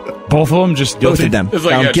 Both of them just guilty? Both of them It's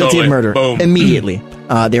like, found yeah, guilty totally. of murder Boom. immediately.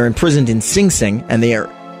 They're imprisoned in Sing Sing, and they are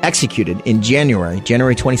executed in January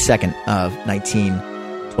 22nd of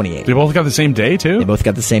 1928. They both got the same day, too? They both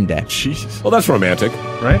got the same day. Jesus. Well, that's romantic.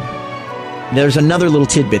 Right? There's another little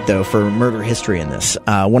tidbit, though, for murder history in this.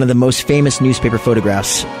 One of the most famous newspaper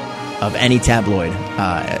photographs of any tabloid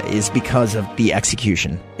is because of the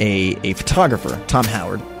execution. A photographer, Tom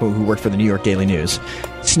Howard, who worked for the New York Daily News,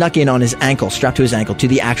 snuck in on his ankle, strapped to his ankle, to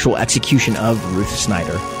the actual execution of Ruth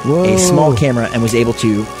Snyder. Whoa. A small camera, and was able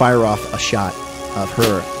to fire off a shot of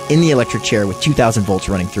her in the electric chair with 2,000 volts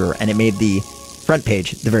running through her, and it made the front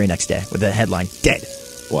page the very next day with the headline, "Dead."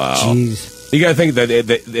 Wow. Jeez. You got to think that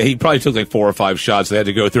he probably took like 4 or 5 shots. They had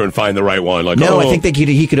to go through and find the right one. Like, No, oh, I think that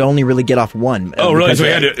he could only really get off one. Oh, really?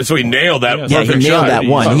 because So he nailed that. Yeah, perfect he nailed shot. that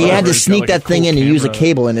one. He had to He's got, sneak like, a that thing cool in and use a camera.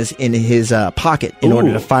 cable in his pocket in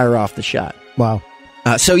order to fire off the shot. Wow.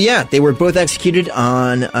 So yeah, they were both executed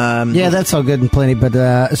on. Yeah, that's all good and plenty,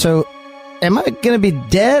 but so am I going to be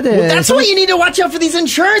dead? That's why you need to watch out for these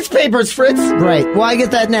insurance papers, Fritz. Right. Well, I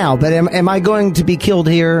get that now, but am I going to be killed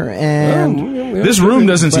here? And This room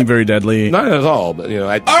doesn't seem very deadly. Not at all, but all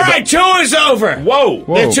right, tour is over. Whoa.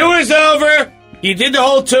 The tour is over. You did the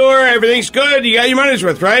whole tour. Everything's good. You got your money's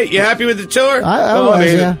worth, right? You happy with the tour? I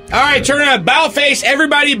was, yeah. All right, turn around. Bow face.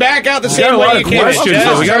 Everybody back out the same way you came.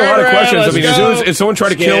 We got a lot of questions. I mean, is someone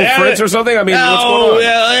trying to kill Fritz or something? I mean, what's going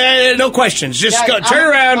on? No questions. Just go. Turn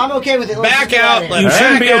around. I'm okay with it. Back out. You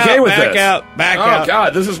shouldn't be okay with this. Back out. Oh,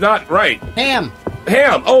 God, this is not right. Ham.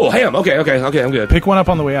 Ham. Oh, ham. Okay, I'm good. Pick one up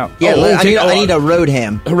on the way out. Yeah, I need a road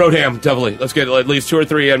ham. A road ham, definitely. Let's get at least 2 or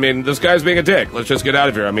 3. I mean, this guy's being a dick. Let's just get out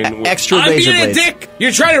of here. I mean, Extra I'm razor being a blades. dick.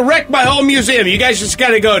 You're trying to wreck my whole museum. You guys just got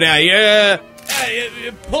to go now.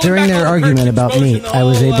 during their argument about meat, I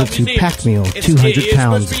was able to pack mule 200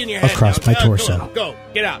 pounds across my torso. Go.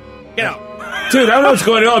 Get out. dude, I don't know what's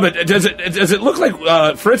going on, but does it look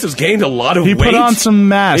like Fritz has gained a lot of weight? He put on some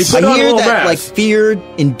mass. I hear that like fear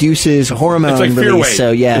induces hormone It's like fear release. weight.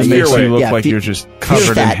 So yeah, It makes you look like you're just covered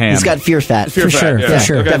in fat. ham. He's got fear fat. Fear For fat, sure, yeah. for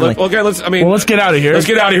sure. Okay, Definitely. let's get out of here. Let's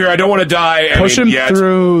get out of here. I don't want to die. Push him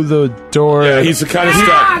through the door. Yeah, he's kind of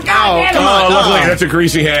stuck. Look like that's a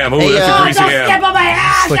greasy ham. Ooh, that's a greasy ham.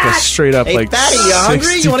 It's like a straight up Hey, like fatty, you hungry?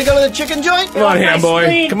 60. You want to go to the chicken joint? Come on, ham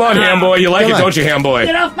boy. Come on, ham boy. You like it, don't you, ham boy?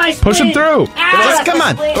 Get off my Push him through. Come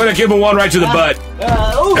on. I'm gonna give him one right to the butt.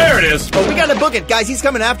 There it is. Oh, we gotta book it, guys. He's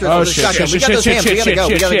coming after us. Oh, with a shit, shotgun. shit, We got shit, those shit, hams. We shit,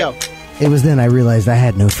 gotta shit, go. It was then I realized I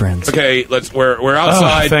had no friends. Okay, we're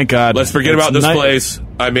outside. Oh, thank God. Let's forget It's about this ni- place.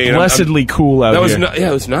 I mean, Blessedly cool out that was here.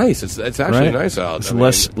 it was nice. It's actually Right? nice out. It's I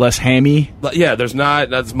mean, less hammy. yeah, there's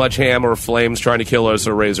not as much ham or flames trying to kill us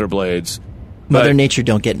or razor blades. Mother But Nature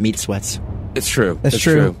don't get meat sweats. it's true. That's It's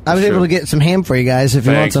true. I was It's able true. to get some ham for you guys if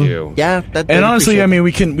you want Thank some. you. Yeah, that. And honestly, I mean,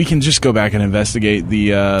 we can just go back and investigate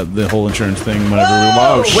the whole insurance thing whenever we.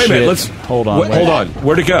 Oh shit! Wait a minute. Let's hold on. Hold on.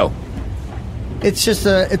 Where'd it go? It's just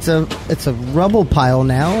it's a rubble pile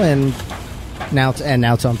now, and now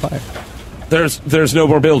it's on fire. There's no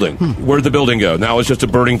more building. Where'd the building go? Now it's just a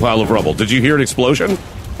burning pile of rubble. Did you hear an explosion?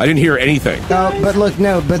 I didn't hear anything. But look,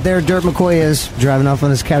 but there Dirt McCoy is driving off on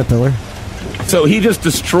his Caterpillar. So he just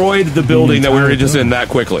destroyed the building that we were just in that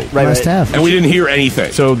quickly. Right. Must have. And we didn't hear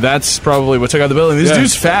anything. So that's probably what took out the building. This Yeah.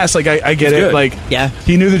 dude's fast. Like I get He's it. good. Like Yeah.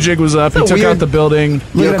 he knew the jig was up. He It's a took weird out the building.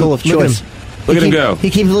 Look at vehicle him. of choice. Look at him go. He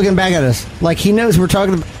keeps looking back at us like he knows we're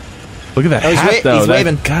talking about. Look at that he's hat, though. he's That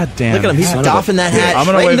waving. goddamn. Look at him. He's hat. doffing that hat I'm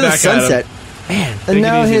gonna right wave into the back at him. sunset. Man. Take it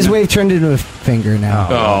No, easy, his man. wave turned into a finger now.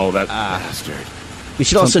 Oh, that bastard. We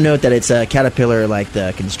should also note that it's a Caterpillar, like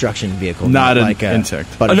the construction vehicle, Not an like a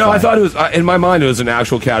insect. butterfly. No, I thought it was, in my mind, it was an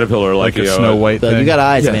actual caterpillar. Like a you know, Snow White So thing. you got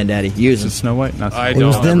eyes, Yeah. man, Daddy. Use Is them. it Snow White? Not I It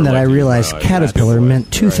was don't then ever that I like to realized use Caterpillar eyes.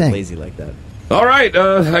 meant two Right, things. lazy like that. All right,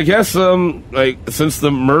 I guess like since the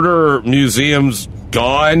murder museum's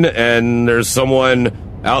gone and there's someone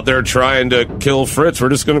out there trying to kill Fritz, we're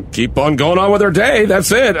just going to keep on going on with our day.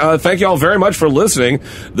 That's it. Thank you all very much for listening.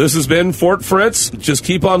 This has been Fort Fritz. Just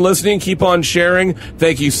keep on listening, keep on sharing.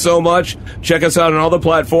 Thank you so much. Check us out on all the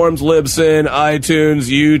platforms: Libsyn, iTunes,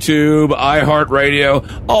 YouTube, iHeartRadio,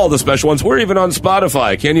 all the special ones. We're even on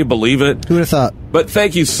Spotify. Can you believe it? Who would have thought? But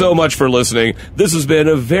thank you so much for listening. This has been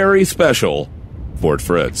a very special Fort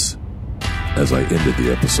Fritz. As I ended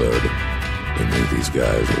the episode, I knew these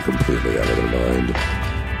guys were completely out of their mind.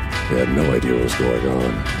 They had no idea what was going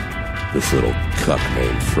on. This little cuck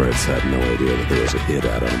named Fritz had no idea that there was a hit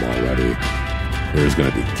out on him already. There's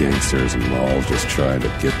going to be gangsters involved just trying to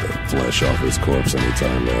get the flesh off his corpse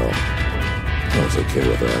anytime now. I was okay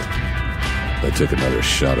with that. I took another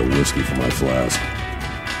shot of whiskey from my flask,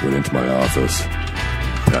 went into my office,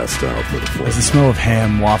 passed out for the full. As the smell of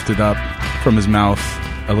ham wafted up from his mouth,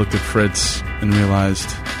 I looked at Fritz and realized,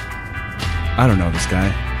 I don't know this guy.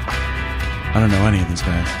 I don't know any of these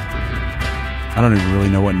guys. I don't even really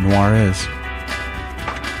know what noir is.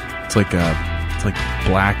 It's like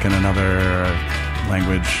black in another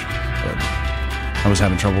language. But I was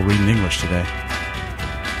having trouble reading English today.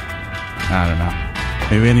 I don't know.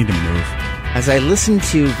 Maybe I need to move. As I listened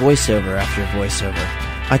to voiceover after voiceover,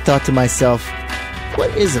 I thought to myself,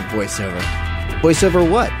 what is a voiceover? Voiceover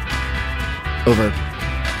what? Over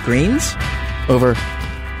greens? Over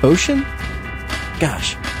ocean?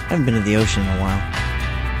 Gosh, I haven't been to the ocean in a while.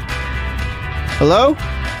 Hello?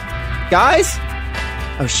 Guys?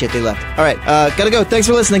 Oh shit, they left. Alright, gotta go. Thanks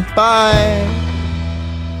for listening. Bye!